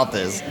all about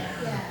this.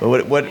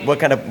 But what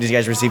kind of, did you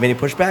guys receive any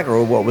pushback,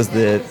 or what was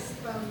the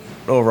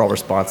overall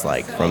response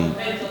like from?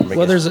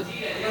 Well,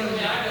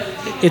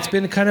 it's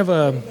been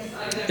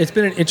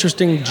an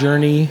interesting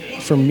journey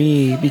for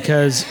me,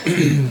 because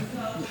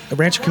the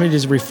Rancho community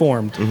is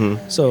Reformed,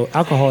 so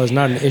alcohol is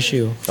not an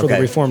issue for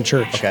the Reformed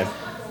Church. Okay.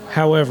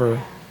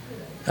 However,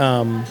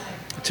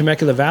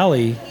 Temecula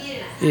Valley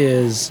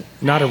is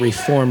not a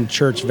Reformed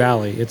church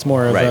valley. It's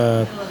more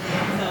of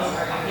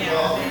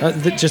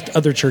just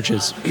other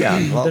churches. Yeah,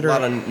 a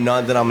lot of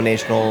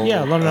non-denominational.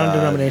 Yeah, a lot of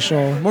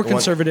non-denominational, more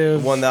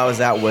conservative. One that I was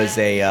at was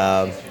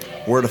a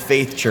Word of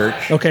Faith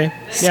church. Okay,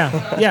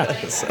 yeah.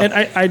 So. And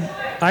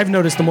I've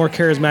noticed the more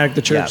charismatic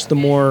the church, the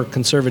more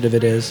conservative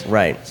it is.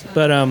 Right.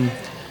 But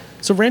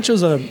so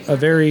Rancho's a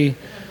very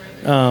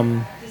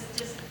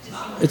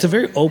it's a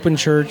very open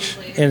church,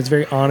 and it's a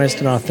very honest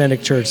and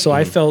authentic church. So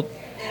I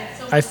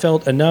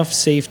felt enough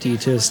safety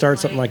to start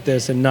something like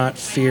this and not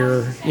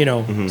fear,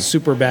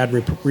 super bad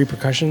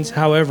repercussions.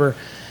 However,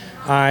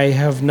 I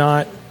have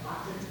not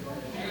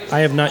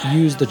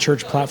used the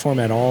church platform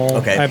at all.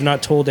 Okay. I have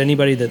not told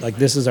anybody that, like,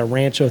 this is a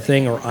Rancho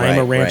thing, or I'm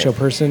a Rancho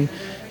person.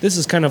 This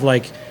is kind of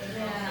like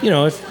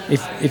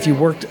if you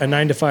worked a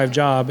 9-to-5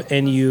 job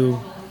and you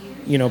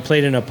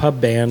played in a pub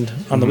band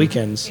on the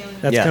weekends,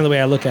 that's kind of the way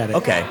I look at it.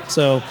 Okay.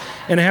 So,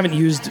 and I haven't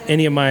used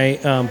any of my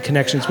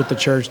connections with the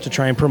church to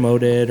try and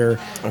promote it or,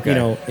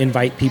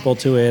 invite people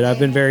to it. I've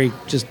been very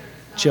just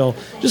chill,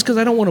 just because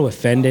I don't want to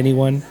offend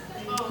anyone.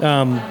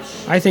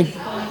 I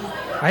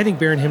think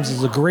Beer and Hymns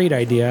is a great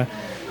idea,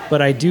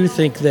 but I do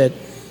think that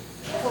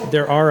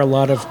there are a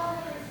lot of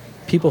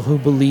people who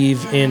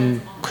believe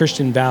in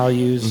Christian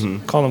values,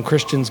 call them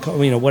Christians,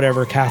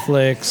 whatever,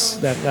 Catholics,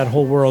 that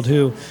whole world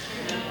who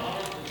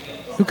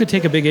could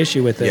take a big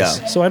issue with this.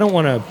 Yeah. So I don't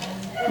want to,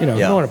 I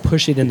don't want to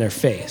push it in their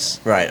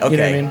face. Right. Okay. You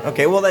know what I mean?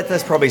 Okay. Well,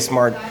 that's probably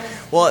smart.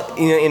 Well,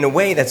 in a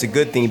way, that's a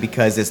good thing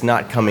because it's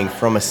not coming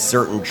from a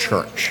certain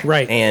church.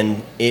 Right.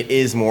 And it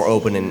is more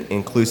open and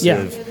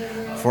inclusive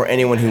for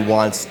anyone who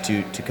wants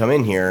to come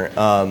in here.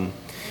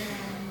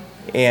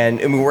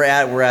 And I mean, we're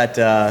at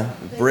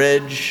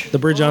Bridge. The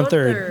Bridge on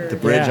 3rd. The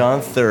Bridge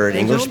on 3rd,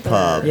 English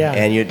pub. Yeah.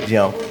 And you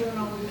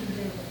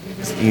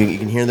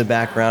can hear in the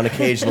background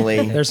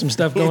occasionally. There's some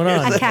stuff going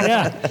on.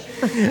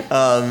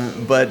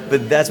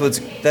 But that's what's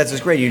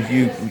great.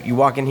 You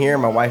walk in here.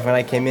 My wife and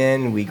I came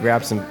in. We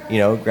grabbed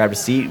grabbed a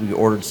seat. We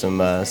ordered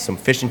some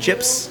fish and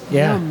chips.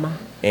 Yeah.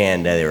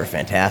 And they were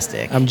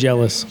fantastic. I'm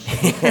jealous.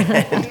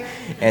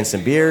 and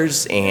some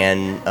beers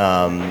and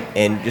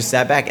just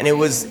sat back. And it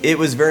was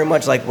very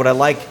much like what I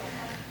like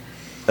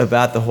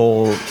about the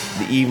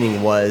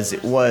evening was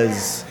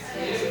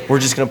we're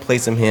just gonna play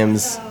some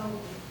hymns.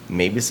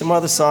 Maybe some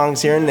other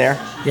songs here and there.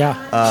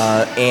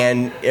 Yeah.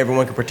 And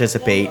everyone could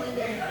participate,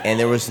 and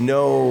there was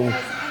no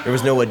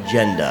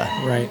agenda.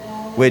 Right.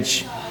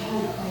 Which,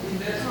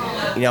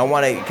 I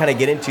want to kind of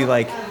get into,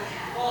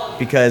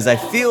 because I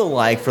feel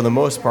like for the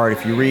most part,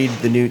 if you read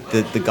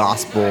the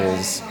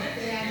Gospels,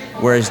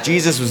 whereas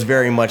Jesus was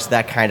very much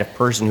that kind of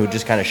person who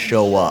just kind of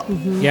show up.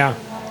 Yeah.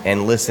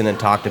 And listen and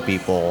talk to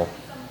people,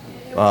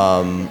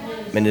 and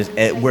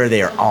where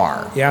they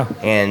are. Yeah.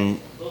 And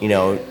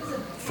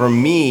for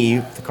me,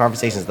 the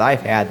conversations that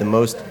I've had, the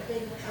most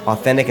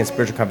authentic and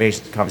spiritual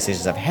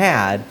conversations I've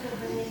had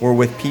were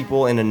with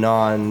people in a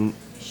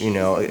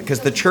because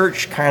the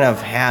church kind of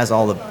has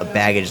all the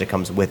baggage that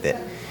comes with it.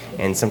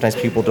 And sometimes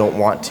people don't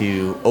want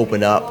to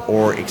open up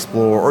or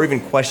explore or even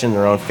question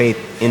their own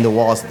faith in the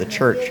walls of the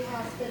church.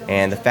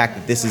 And the fact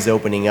that this is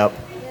opening up,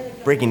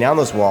 breaking down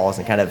those walls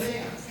and kind of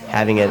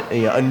having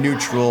a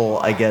neutral,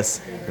 I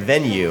guess,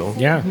 venue.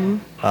 Yeah.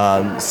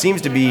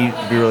 Seems to be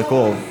really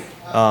cool.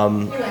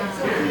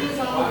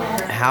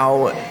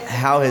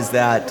 How has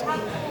that?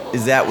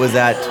 Was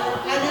that?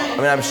 I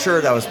mean, I'm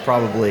sure that was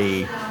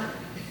probably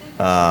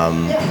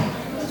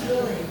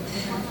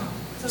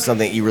something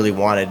that you really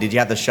wanted. Did you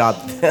have to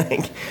shop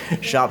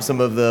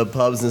some of the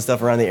pubs and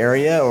stuff around the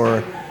area,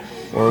 or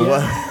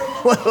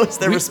what was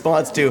their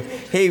response to?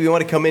 Hey, we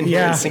want to come in here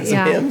and sing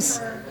some hymns.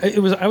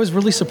 I was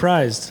really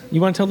surprised. You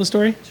want to tell the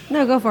story?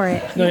 No, go for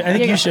it. No, I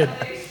think you should.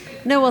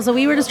 No, well, so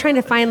we were just trying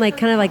to find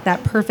kind of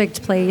that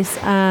perfect place.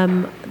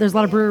 There's a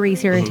lot of breweries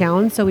here in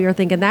town, so we were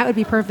thinking that would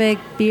be perfect.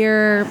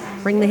 Beer,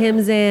 bring the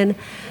hymns in.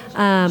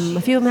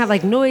 A few of them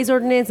have noise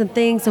ordinance and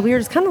things, so we were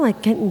just kind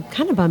of getting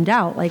kind of bummed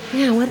out. What's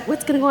going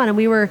to go on? And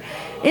we were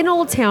in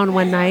Old Town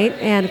one night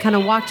and kind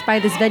of walked by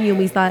this venue, and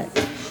we thought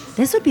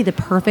this would be the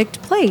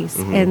perfect place.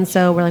 And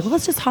so we're like, well,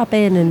 let's just hop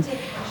in. And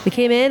we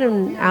came in,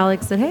 and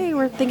Alex said, hey,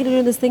 we're thinking of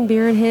doing this thing,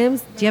 Beer and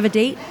Hymns. Do you have a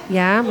date?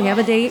 Yeah, we have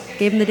a date.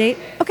 Gave him the date.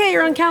 Okay,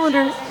 you're on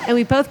calendar. And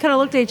we both kind of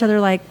looked at each other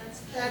like,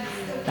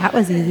 that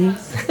was easy.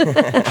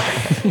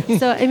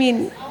 So, I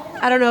mean,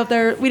 I don't know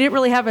if we didn't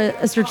really have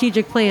a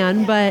strategic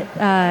plan, but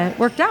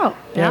worked out.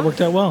 Yeah, it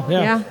worked out well.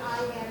 Yeah.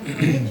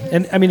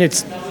 And I mean,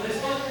 it's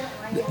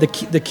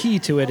the key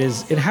to it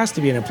is it has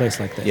to be in a place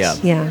like this.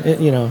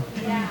 Yeah.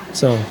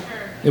 So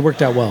it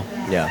worked out well.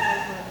 Yeah.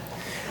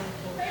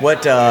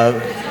 What?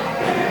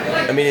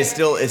 I mean, it's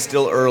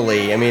still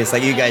early. I mean, it's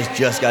like you guys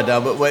just got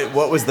done. But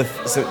what was did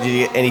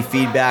you get any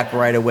feedback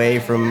right away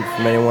from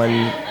anyone?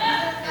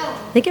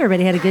 I think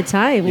everybody had a good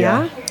time.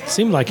 Yeah.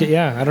 Seemed like it.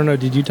 Yeah. I don't know.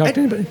 Did you talk to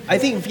anybody? I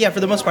think for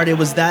the most part it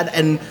was that,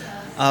 and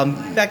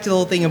back to the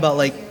whole thing about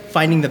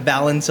finding the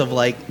balance of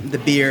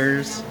the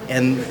beers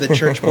and the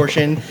church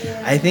portion.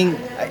 I think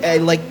I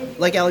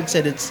like Alex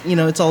said,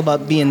 it's all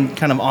about being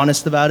kind of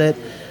honest about it.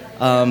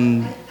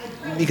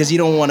 Because you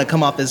don't want to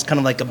come off as kind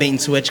of a bait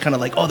and switch, kind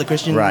of the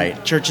Christian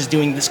church is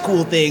doing this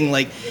cool thing,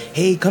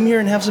 hey, come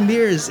here and have some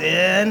beers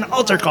and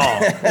altar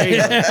call. There you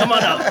go. Come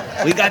on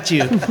up, we got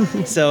you.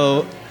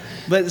 So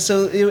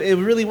it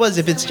really was.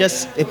 If it's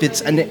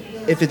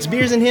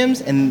beers and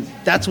hymns and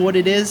that's what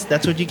it is,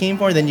 that's what you came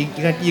for, then you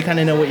kind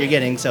of know what you're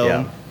getting.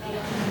 So.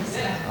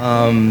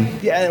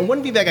 Yeah.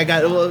 One feedback I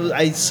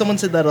got, someone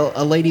said that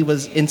a lady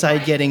was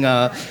inside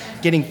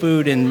getting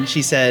food, and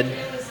she said,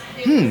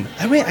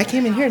 I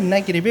came in here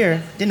tonight to get a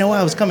beer. Didn't know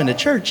I was coming to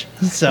church.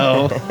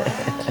 So. Do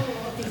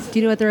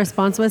you know what the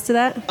response was to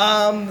that?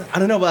 I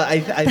don't know, but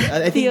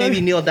I think maybe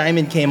Neil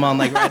Diamond came on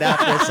right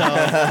after. So.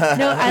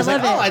 No, I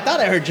love it. Oh, I thought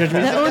I heard church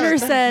music. The owner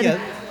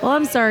said, well,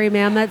 I'm sorry,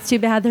 ma'am. That's too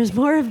bad. There's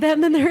more of them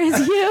than there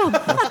is you.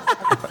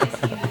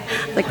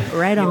 like,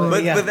 right on.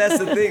 But that's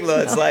the thing, though.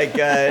 It's like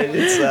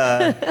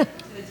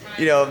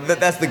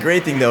that's the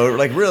great thing, though.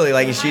 Like, really,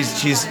 like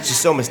she's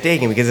so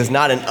mistaken because it's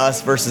not an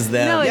us versus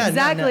them. No,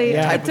 exactly.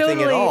 type Totally. of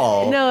thing at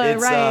all. No,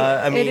 it's,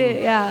 right. I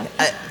mean,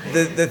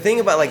 the thing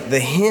about like the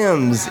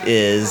hymns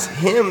is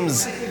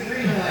hymns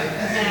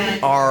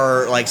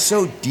are like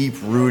so deep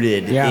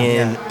rooted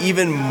in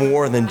even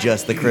more than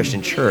just the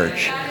Christian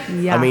church.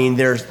 Yeah. I mean,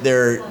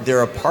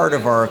 they're a part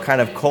of our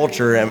kind of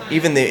culture, and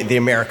even the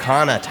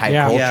Americana type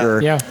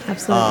culture. Yeah.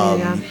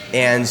 Absolutely.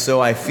 And so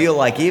I feel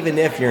like even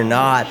if you're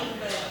not,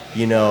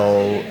 even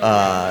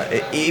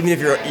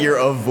if you're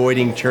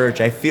avoiding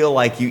church, I feel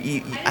like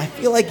you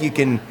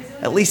can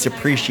at least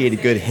appreciate a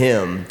good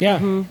hymn.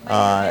 Yeah.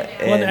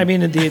 Well, I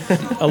mean,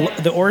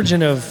 the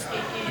origin of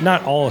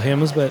not all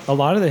hymns, but a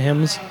lot of the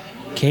hymns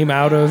came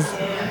out of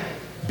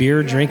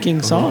beer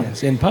drinking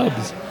songs in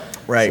pubs.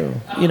 Right.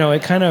 So,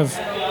 it kind of,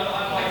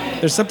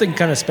 there's something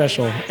kind of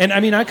special. And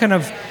I mean, I kind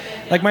of,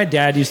 like my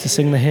dad used to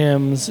sing the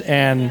hymns,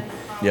 and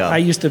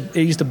it used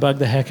to bug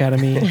the heck out of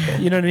me.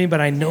 You know what I mean?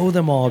 But I know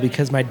them all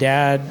because my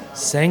dad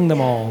sang them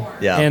all.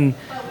 Yeah. And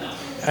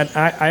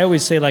I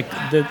always say, like,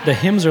 the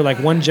hymns are like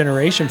one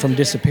generation from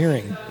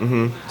disappearing.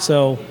 Mm-hmm.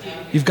 So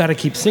you've got to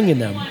keep singing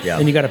them,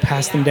 and you got to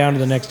pass them down to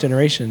the next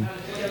generation.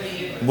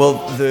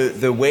 Well,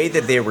 the way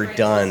that they were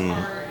done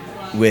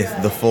with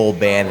the full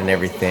band and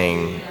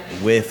everything,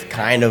 with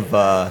kind of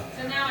a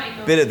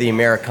bit of the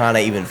Americana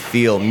even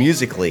feel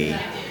musically,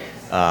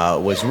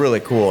 was really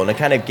cool. And it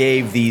kind of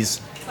gave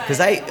these, because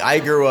I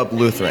grew up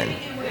Lutheran,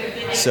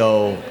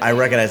 so I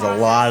recognized a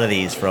lot of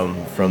these from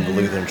the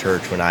Lutheran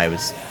church when I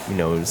was,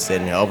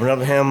 sitting, open up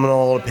a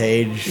hymnal,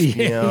 page,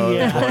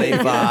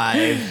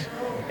 25.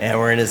 And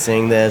we're going to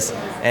sing this.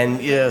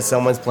 And,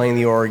 someone's playing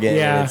the organ.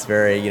 Yeah. And it's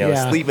very,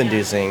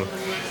 sleep-inducing.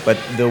 But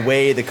the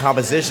way the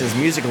compositions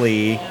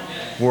musically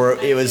were,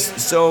 it was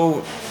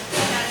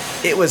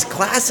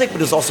classic, but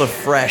it was also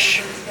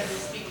fresh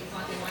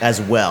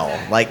as well.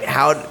 Like,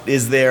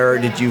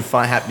 did you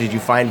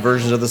find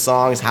versions of the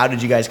songs? How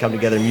did you guys come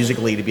together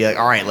musically to be like,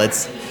 all right,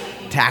 let's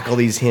tackle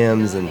these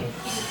hymns? And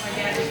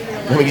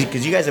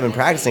because you guys have been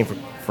practicing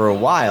for a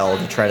while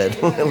to try to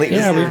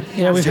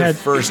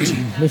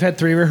we've had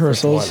 3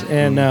 rehearsals,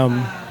 and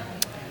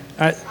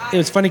it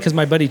was funny because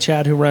my buddy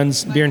Chad, who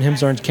runs Beer and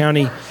Hymns Orange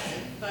County,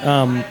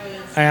 I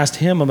asked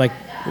him, I'm like,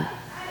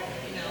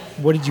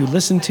 what did you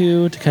listen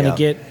to kind of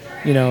get,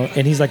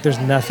 and he's like, there's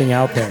nothing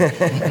out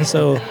there.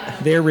 So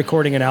they're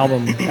recording an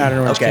album out in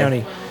Orange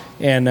County,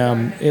 and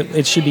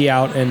it should be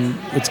out, and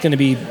it's going to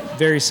be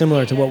very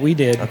similar to what we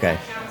did. Okay.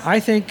 I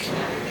think,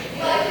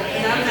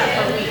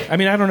 I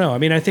don't know.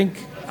 I think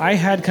I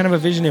had kind of a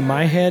vision in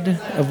my head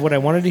of what I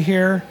wanted to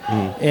hear,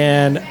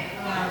 and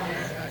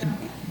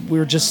we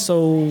were just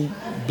so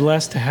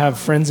blessed to have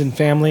friends and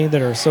family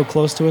that are so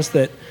close to us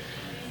that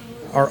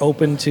are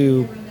open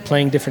to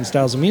playing different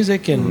styles of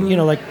music. And,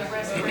 like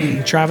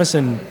Travis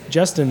and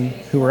Justin,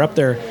 who were up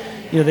there,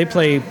 they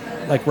play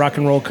like rock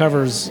and roll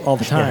covers all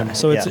the time.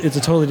 So it's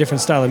a totally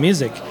different style of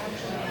music.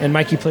 And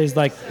Mikey plays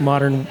like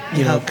modern,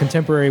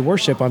 contemporary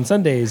worship on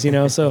Sundays,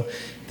 so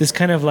this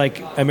kind of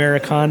like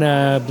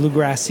Americana,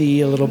 bluegrassy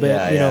a little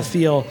bit,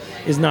 feel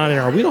is not in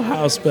our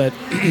wheelhouse, but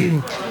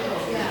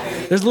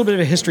there's a little bit of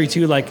a history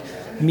too. Like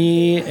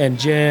me and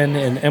Jen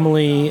and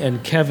Emily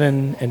and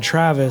Kevin and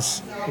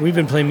Travis, we've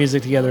been playing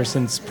music together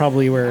since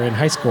probably we were in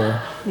high school.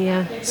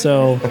 Yeah.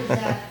 So,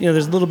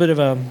 there's a little bit of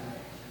a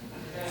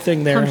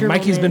thing there.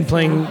 Mikey's been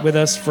playing with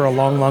us for a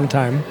long, long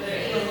time.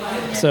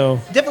 So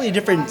definitely a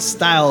different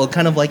style,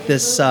 kind of like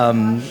this.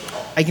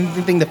 I can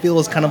think the feel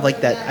is kind of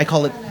like that. I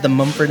call it the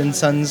Mumford and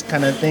Sons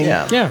kind of thing.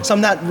 Yeah. So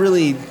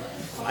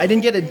I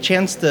didn't get a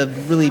chance to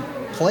really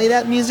play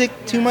that music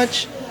too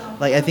much.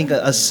 Like I think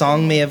a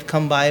song may have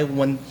come by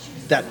when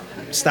that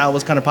style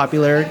was kind of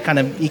popular, kind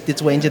of eked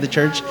its way into the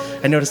church.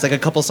 I noticed like a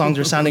couple songs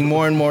were sounding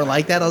more and more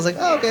like that. I was like,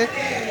 oh,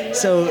 okay.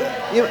 So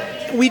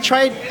we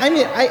tried.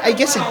 I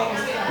guess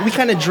we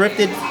kind of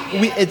drifted.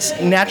 It's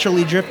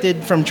naturally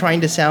drifted from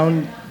trying to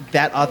sound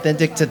that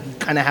authentic to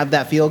kind of have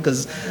that feel,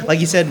 because like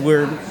you said,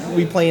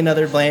 we play in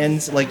other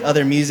bands, like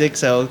other music,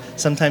 so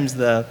sometimes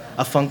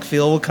a funk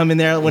feel will come in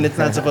there when it's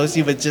not supposed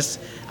to, but just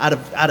out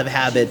of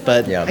habit.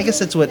 But I guess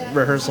that's what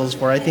rehearsals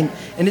for, I think.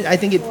 And I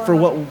think for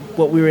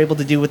what we were able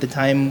to do with the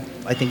time,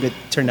 I think it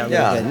turned out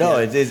really good. No,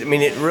 it is.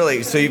 It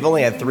really. So you've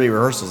only had 3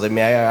 rehearsals.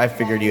 I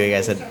figured you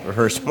guys had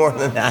rehearsed more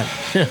than that.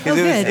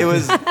 It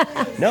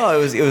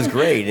was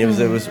great. It was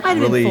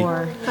really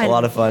a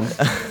lot of fun.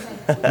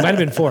 It might have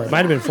been 4.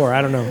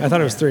 I don't know. I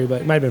thought it was 3,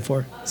 but it might have been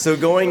 4. So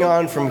going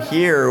on from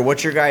here,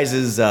 what's your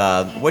guys'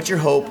 what's your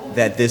hope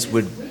that this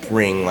would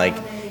bring? Like,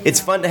 it's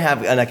fun to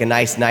have a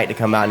nice night to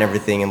come out and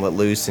everything and let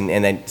loose and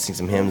then sing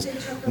some hymns.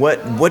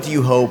 What do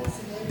you hope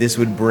this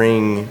would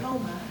bring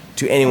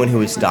to anyone who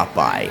would stop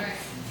by?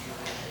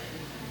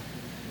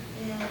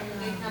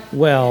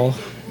 Well,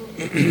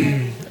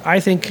 I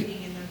think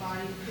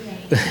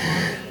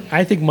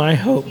my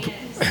hope.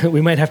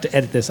 We might have to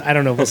edit this. I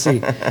don't know. We'll see.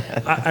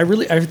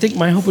 I think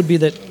my hope would be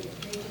that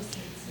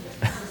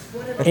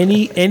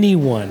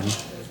anyone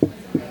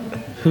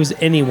whose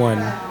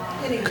anyone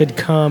could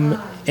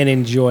come and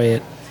enjoy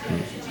it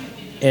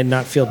and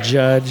not feel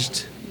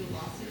judged,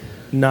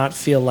 not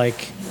feel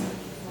like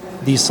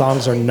these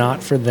songs are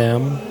not for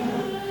them.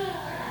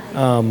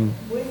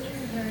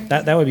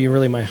 That would be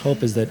really my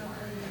hope, is that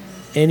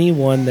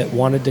anyone that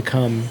wanted to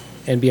come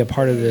and be a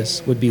part of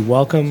this would be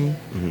welcome,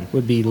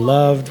 would be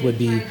loved,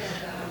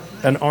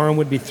 an arm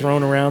would be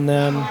thrown around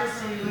them.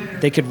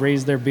 They could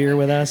raise their beer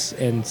with us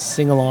and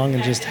sing along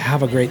and just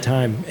have a great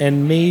time.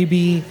 And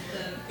maybe,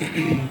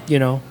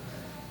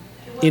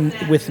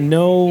 with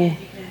no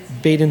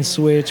bait and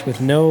switch,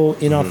 with no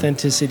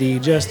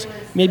inauthenticity, just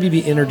maybe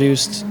be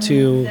introduced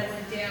to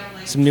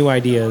some new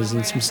ideas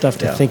and some stuff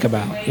to think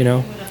about,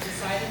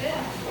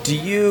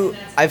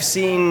 I've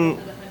seen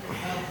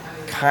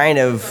kind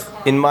of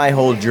in my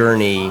whole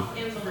journey,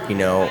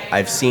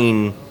 I've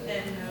seen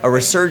a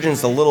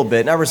resurgence a little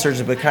bit, not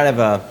resurgence, but kind of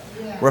a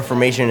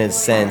reformation in a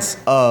sense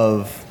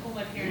of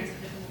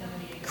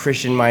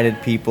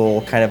Christian-minded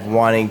people kind of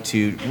wanting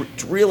to,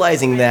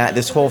 realizing that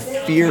this whole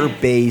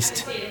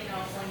fear-based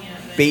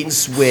bait and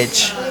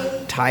switch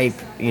type,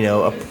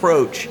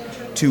 approach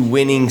to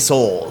winning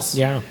souls.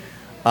 Yeah.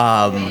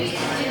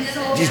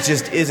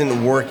 Just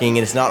isn't working,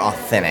 and it's not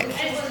authentic.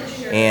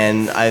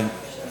 And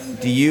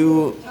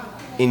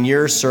in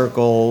your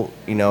circle,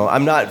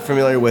 I'm not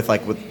familiar with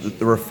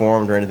the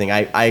Reformed or anything.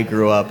 I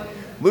grew up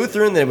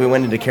Lutheran, then we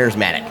went into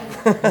Charismatic.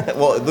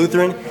 Well,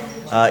 Lutheran,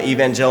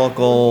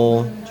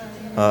 Evangelical,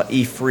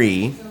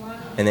 E-Free,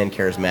 and then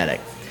Charismatic.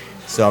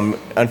 So I'm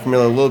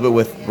unfamiliar a little bit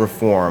with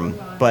Reform,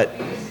 but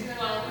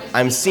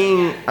I'm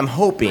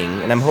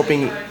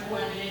hoping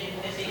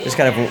just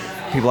kind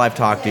of people I've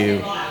talked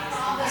to,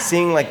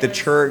 seeing the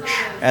church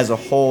as a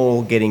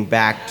whole getting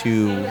back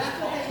to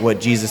what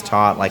Jesus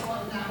taught,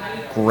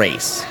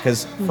 grace.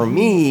 Because for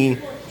me,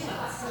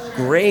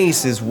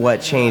 grace is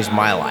what changed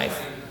my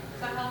life.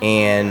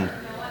 And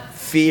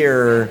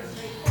fear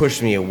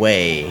pushed me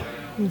away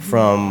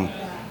from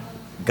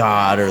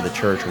God or the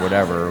church or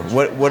whatever.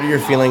 What are your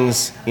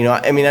feelings?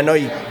 I know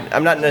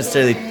I'm not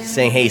necessarily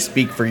saying, hey,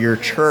 speak for your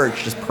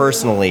church, just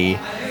personally.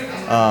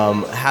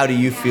 How do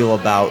you feel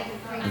about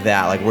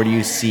that? Where do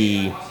you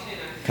see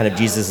kind of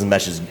Jesus'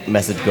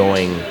 message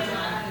going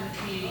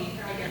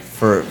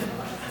for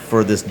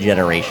this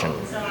generation,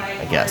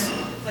 I guess?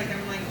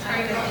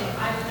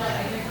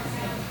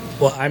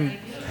 Well, I'm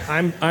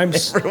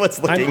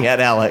everyone's looking at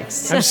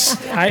Alex.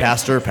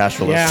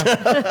 Pastorless.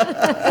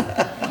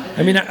 Yeah.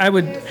 I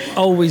would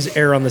always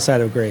err on the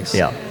side of grace.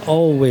 Yeah.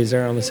 Always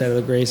err on the side of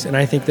the grace. And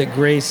I think that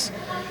grace,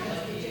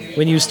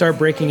 when you start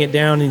breaking it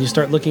down and you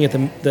start looking at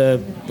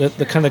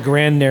the kind of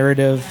grand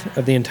narrative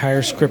of the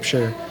entire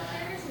Scripture,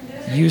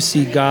 you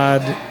see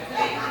God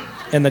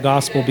and the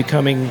gospel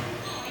becoming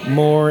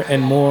more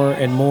and more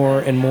and more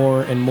and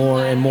more and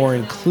more and more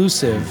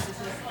inclusive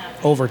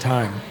over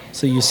time.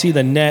 So you see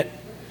the net,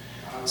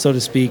 so to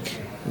speak,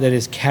 that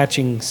is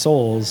catching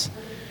souls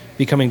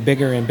becoming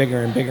bigger and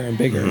bigger and bigger and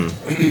bigger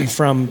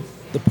from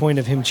the point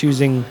of him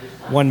choosing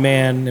one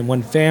man and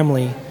one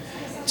family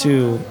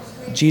to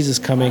Jesus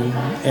coming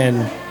and,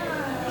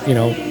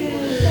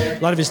 a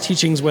lot of his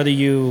teachings, whether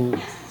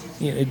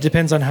it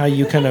depends on how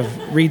you kind of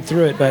read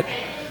through it, but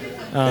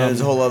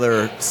there's a whole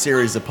other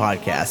series of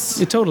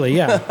podcasts. Totally,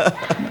 yeah.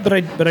 but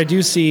I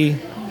do see,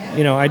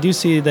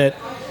 that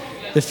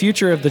the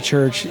future of the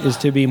church is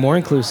to be more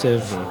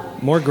inclusive,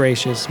 more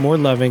gracious, more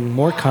loving,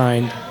 more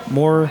kind,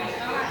 more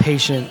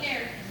patient.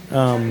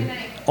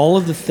 All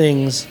of the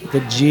things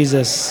that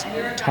Jesus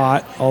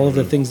taught, all of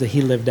the things that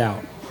he lived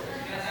out.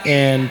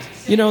 And,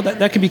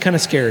 that can be kind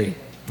of scary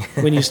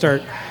when you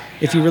start,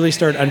 if you really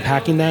start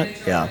unpacking that.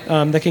 Yeah.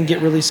 That can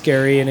get really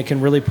scary, and it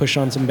can really push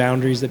on some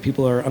boundaries that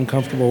people are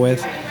uncomfortable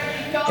with.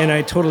 And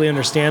I totally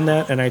understand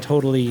that, and I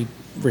totally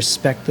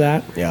respect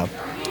that. Yeah.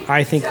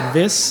 I think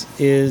this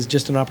is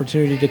just an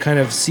opportunity to kind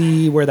of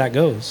see where that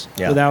goes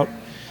without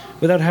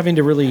having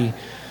to really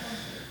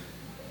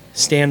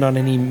stand on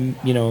any,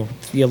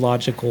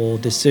 theological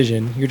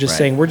decision. You're just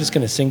saying, we're just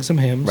going to sing some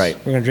hymns. Right.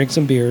 We're going to drink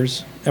some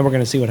beers, and we're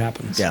going to see what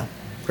happens. Yeah.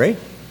 Great.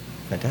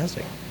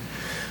 Fantastic.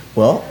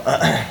 Well,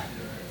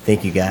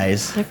 thank you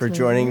guys for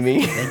joining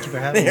me. Thank you for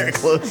having They're us.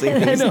 closing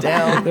things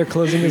down. They're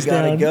closing us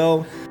down. down. We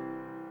gotta go.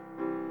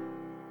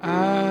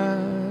 I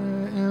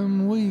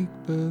am weak,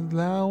 but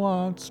thou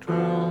art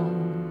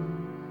strong.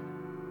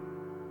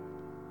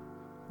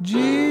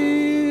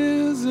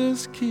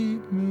 Jesus,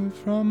 keep me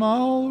from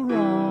all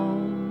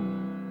wrong.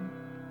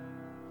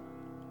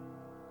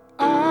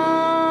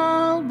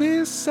 I'll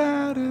be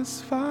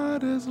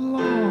satisfied as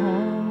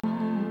long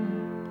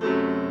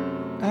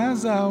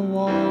as I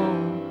walk,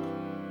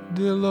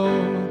 dear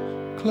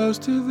Lord, close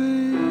to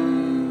thee.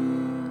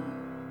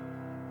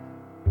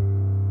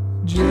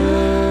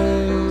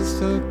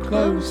 Just a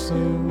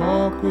closer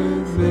walk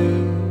with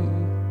thee.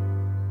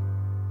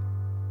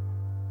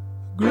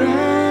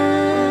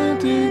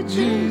 Granted,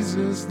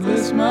 Jesus,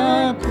 list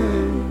my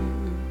plea.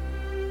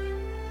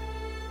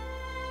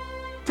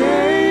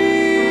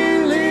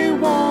 Daily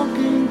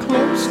walking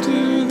close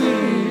to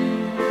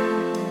thee.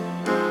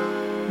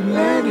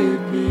 Let it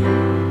be,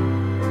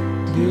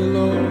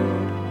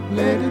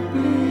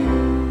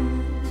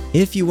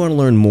 if you want to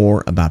learn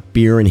more about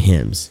beer and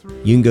hymns,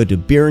 you can go to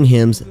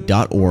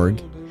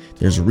beerandhymns.org.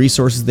 There's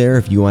resources there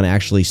if you want to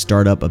actually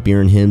start up a beer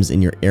and hymns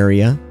in your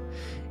area.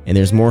 And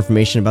there's more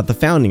information about the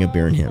founding of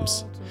Beer and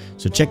Hymns.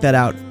 So check that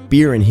out,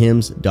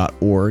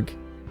 beerandhymns.org,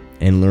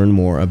 and learn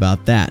more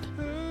about that.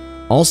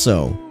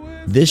 Also,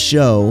 this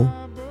show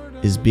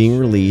is being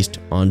released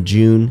on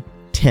June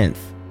 10th.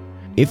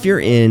 If you're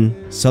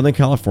in Southern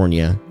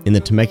California, in the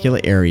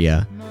Temecula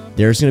area,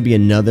 there's going to be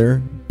another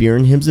Beer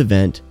and Hymns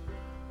event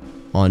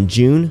on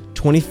June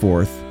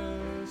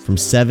 24th from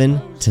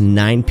 7 to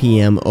 9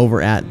 p.m.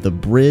 over at the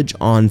Bridge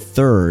on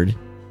 3rd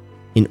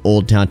in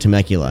Old Town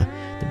Temecula.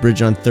 The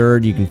Bridge on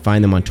 3rd, you can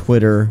find them on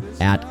Twitter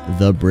at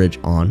The Bridge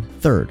on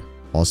 3rd,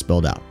 all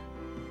spelled out.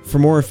 For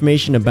more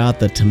information about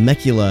the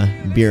Temecula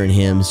Beer and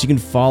Hymns, you can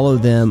follow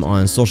them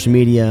on social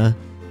media,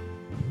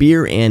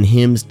 Beer and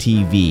Hymns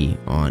TV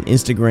on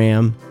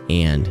Instagram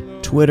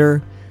and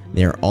Twitter.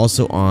 They're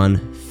also on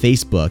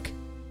Facebook.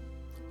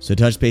 So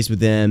touch base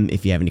with them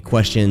if you have any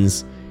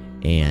questions.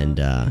 And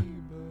I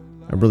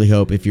really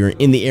hope if you're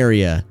in the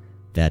area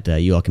that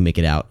you all can make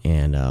it out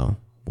and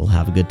we'll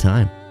have a good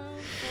time.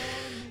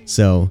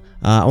 So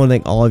I want to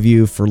thank all of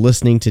you for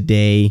listening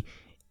today.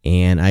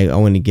 And I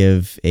want to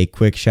give a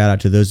quick shout out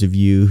to those of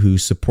you who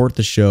support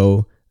the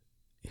show,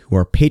 who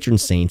are patron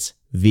saints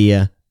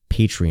via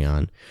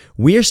Patreon.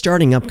 We are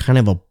starting up kind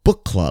of a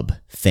book club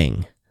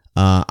thing.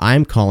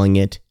 I'm calling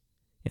it,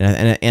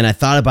 and I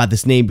thought about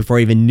this name before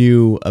I even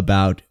knew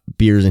about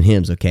beers and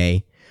hymns,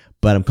 okay?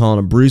 But I'm calling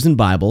it Brews and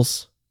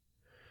Bibles,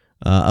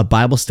 a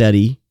Bible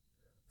study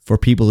for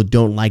people who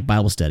don't like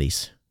Bible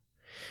studies.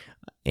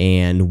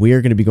 And we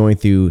are going to be going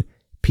through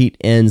Pete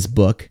N's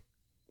book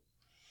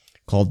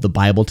called The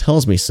Bible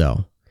Tells Me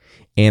So.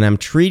 And I'm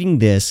treating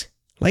this,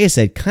 like I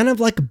said, kind of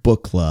like a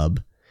book club.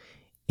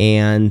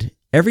 And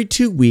every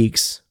 2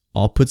 weeks,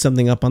 I'll put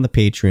something up on the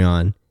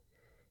Patreon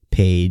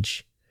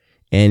page,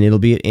 and it'll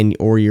be in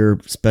or your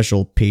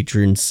special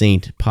patron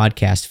saint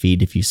podcast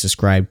feed if you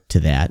subscribe to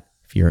that,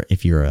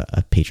 if you're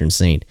a patron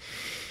saint.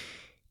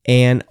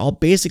 And I'll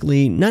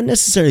basically not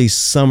necessarily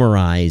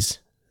summarize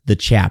the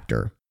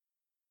chapter.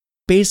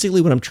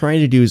 Basically, what I'm trying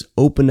to do is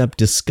open up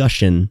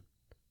discussion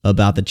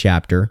about the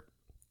chapter,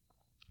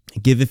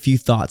 give a few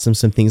thoughts on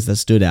some things that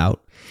stood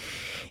out.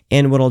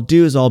 And what I'll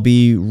do is I'll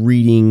be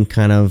reading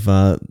kind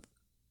of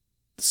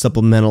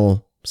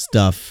supplemental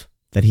stuff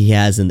that he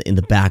has in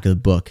the back of the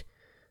book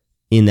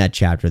in that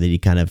chapter that he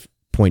kind of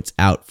points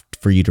out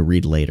for you to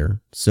read later.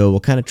 So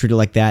we'll kind of treat it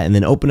like that and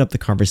then open up the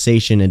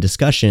conversation and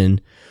discussion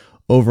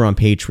over on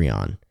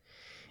Patreon.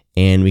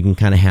 And we can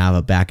kind of have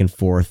a back and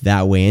forth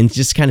that way and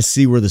just kind of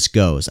see where this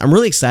goes. I'm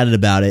really excited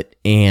about it,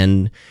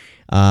 and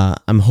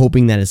I'm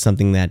hoping that it's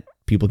something that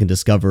people can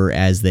discover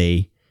as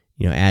they,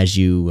 as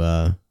you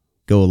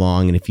go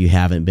along. And if you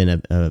haven't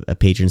been a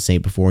patron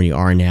saint before and you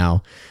are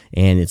now,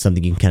 and it's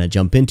something you can kind of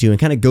jump into and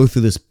kind of go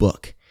through this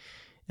book.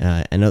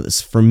 I know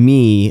this, for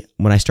me,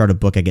 when I start a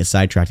book, I get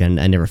sidetracked and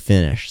I never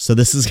finish. So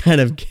this is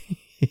kind of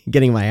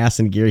getting my ass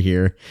in gear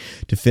here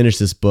to finish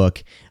this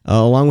book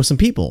along with some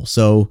people.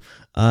 So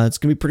it's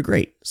going to be pretty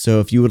great. So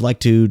if you would like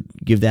to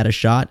give that a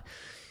shot,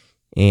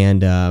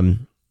 and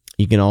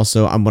you can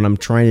also, what I'm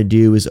trying to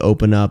do is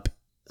open up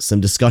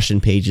some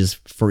discussion pages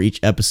for each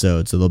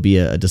episode. So there'll be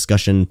a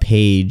discussion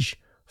page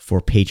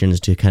for patrons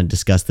to kind of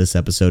discuss this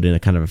episode in a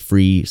kind of a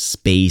free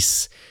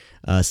space,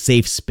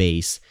 safe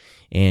space,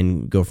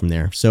 and go from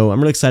there. So I'm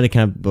really excited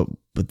kind of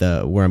with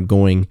where I'm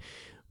going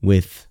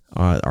with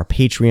our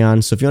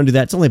Patreon. So if you want to do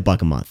that, it's only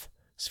 $1 a month.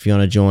 So if you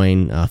want to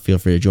join, feel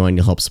free to join.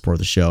 You'll help support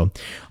the show.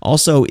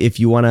 Also, if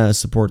you want to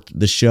support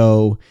the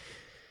show,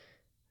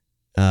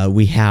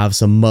 we have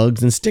some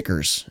mugs and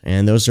stickers,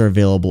 and those are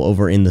available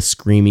over in the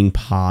Screaming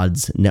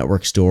Pods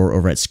network store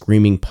over at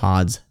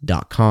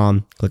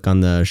screamingpods.com. Click on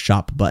the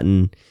shop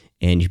button,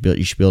 and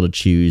you should be able to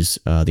choose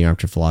the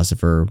Armchair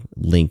Philosopher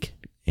link,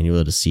 and you'll be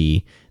able to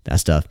see that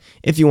stuff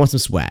if you want some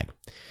swag.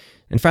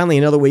 And finally,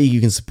 another way you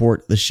can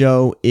support the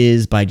show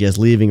is by just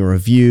leaving a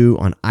review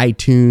on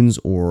iTunes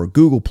or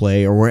Google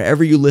Play or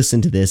wherever you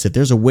listen to this. If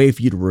there's a way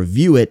for you to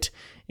review it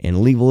and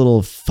leave a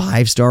little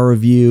 5-star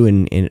review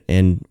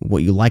and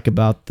what you like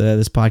about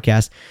this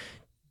podcast,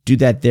 do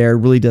that there. It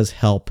really does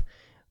help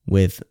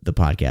with the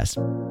podcast.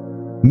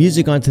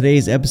 Music on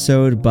today's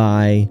episode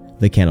by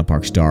the Candle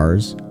Park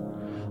Stars,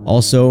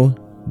 also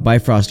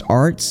Bifrost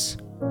Arts,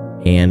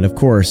 and of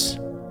course,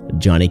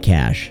 Johnny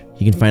Cash.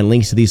 You can find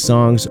links to these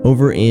songs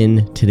over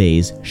in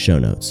today's show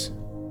notes.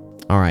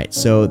 All right,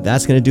 so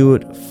that's going to do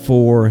it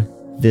for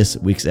this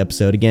week's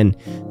episode. Again,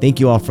 thank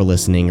you all for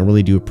listening. I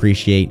really do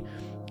appreciate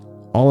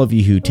all of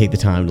you who take the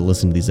time to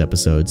listen to these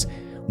episodes.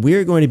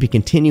 We're going to be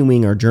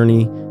continuing our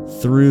journey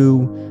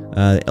through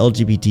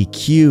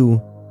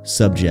LGBTQ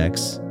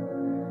subjects.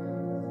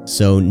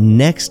 So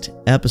next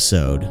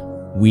episode,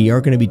 we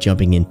are going to be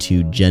jumping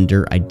into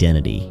gender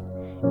identity.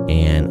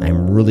 And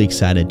I'm really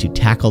excited to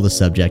tackle the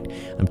subject.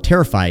 I'm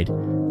terrified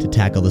to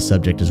tackle the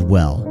subject as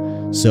well.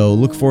 So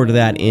look forward to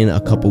that in a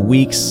couple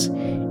weeks.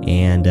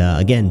 And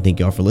again, thank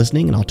you all for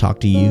listening, and I'll talk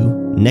to you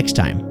next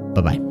time.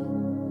 Bye-bye.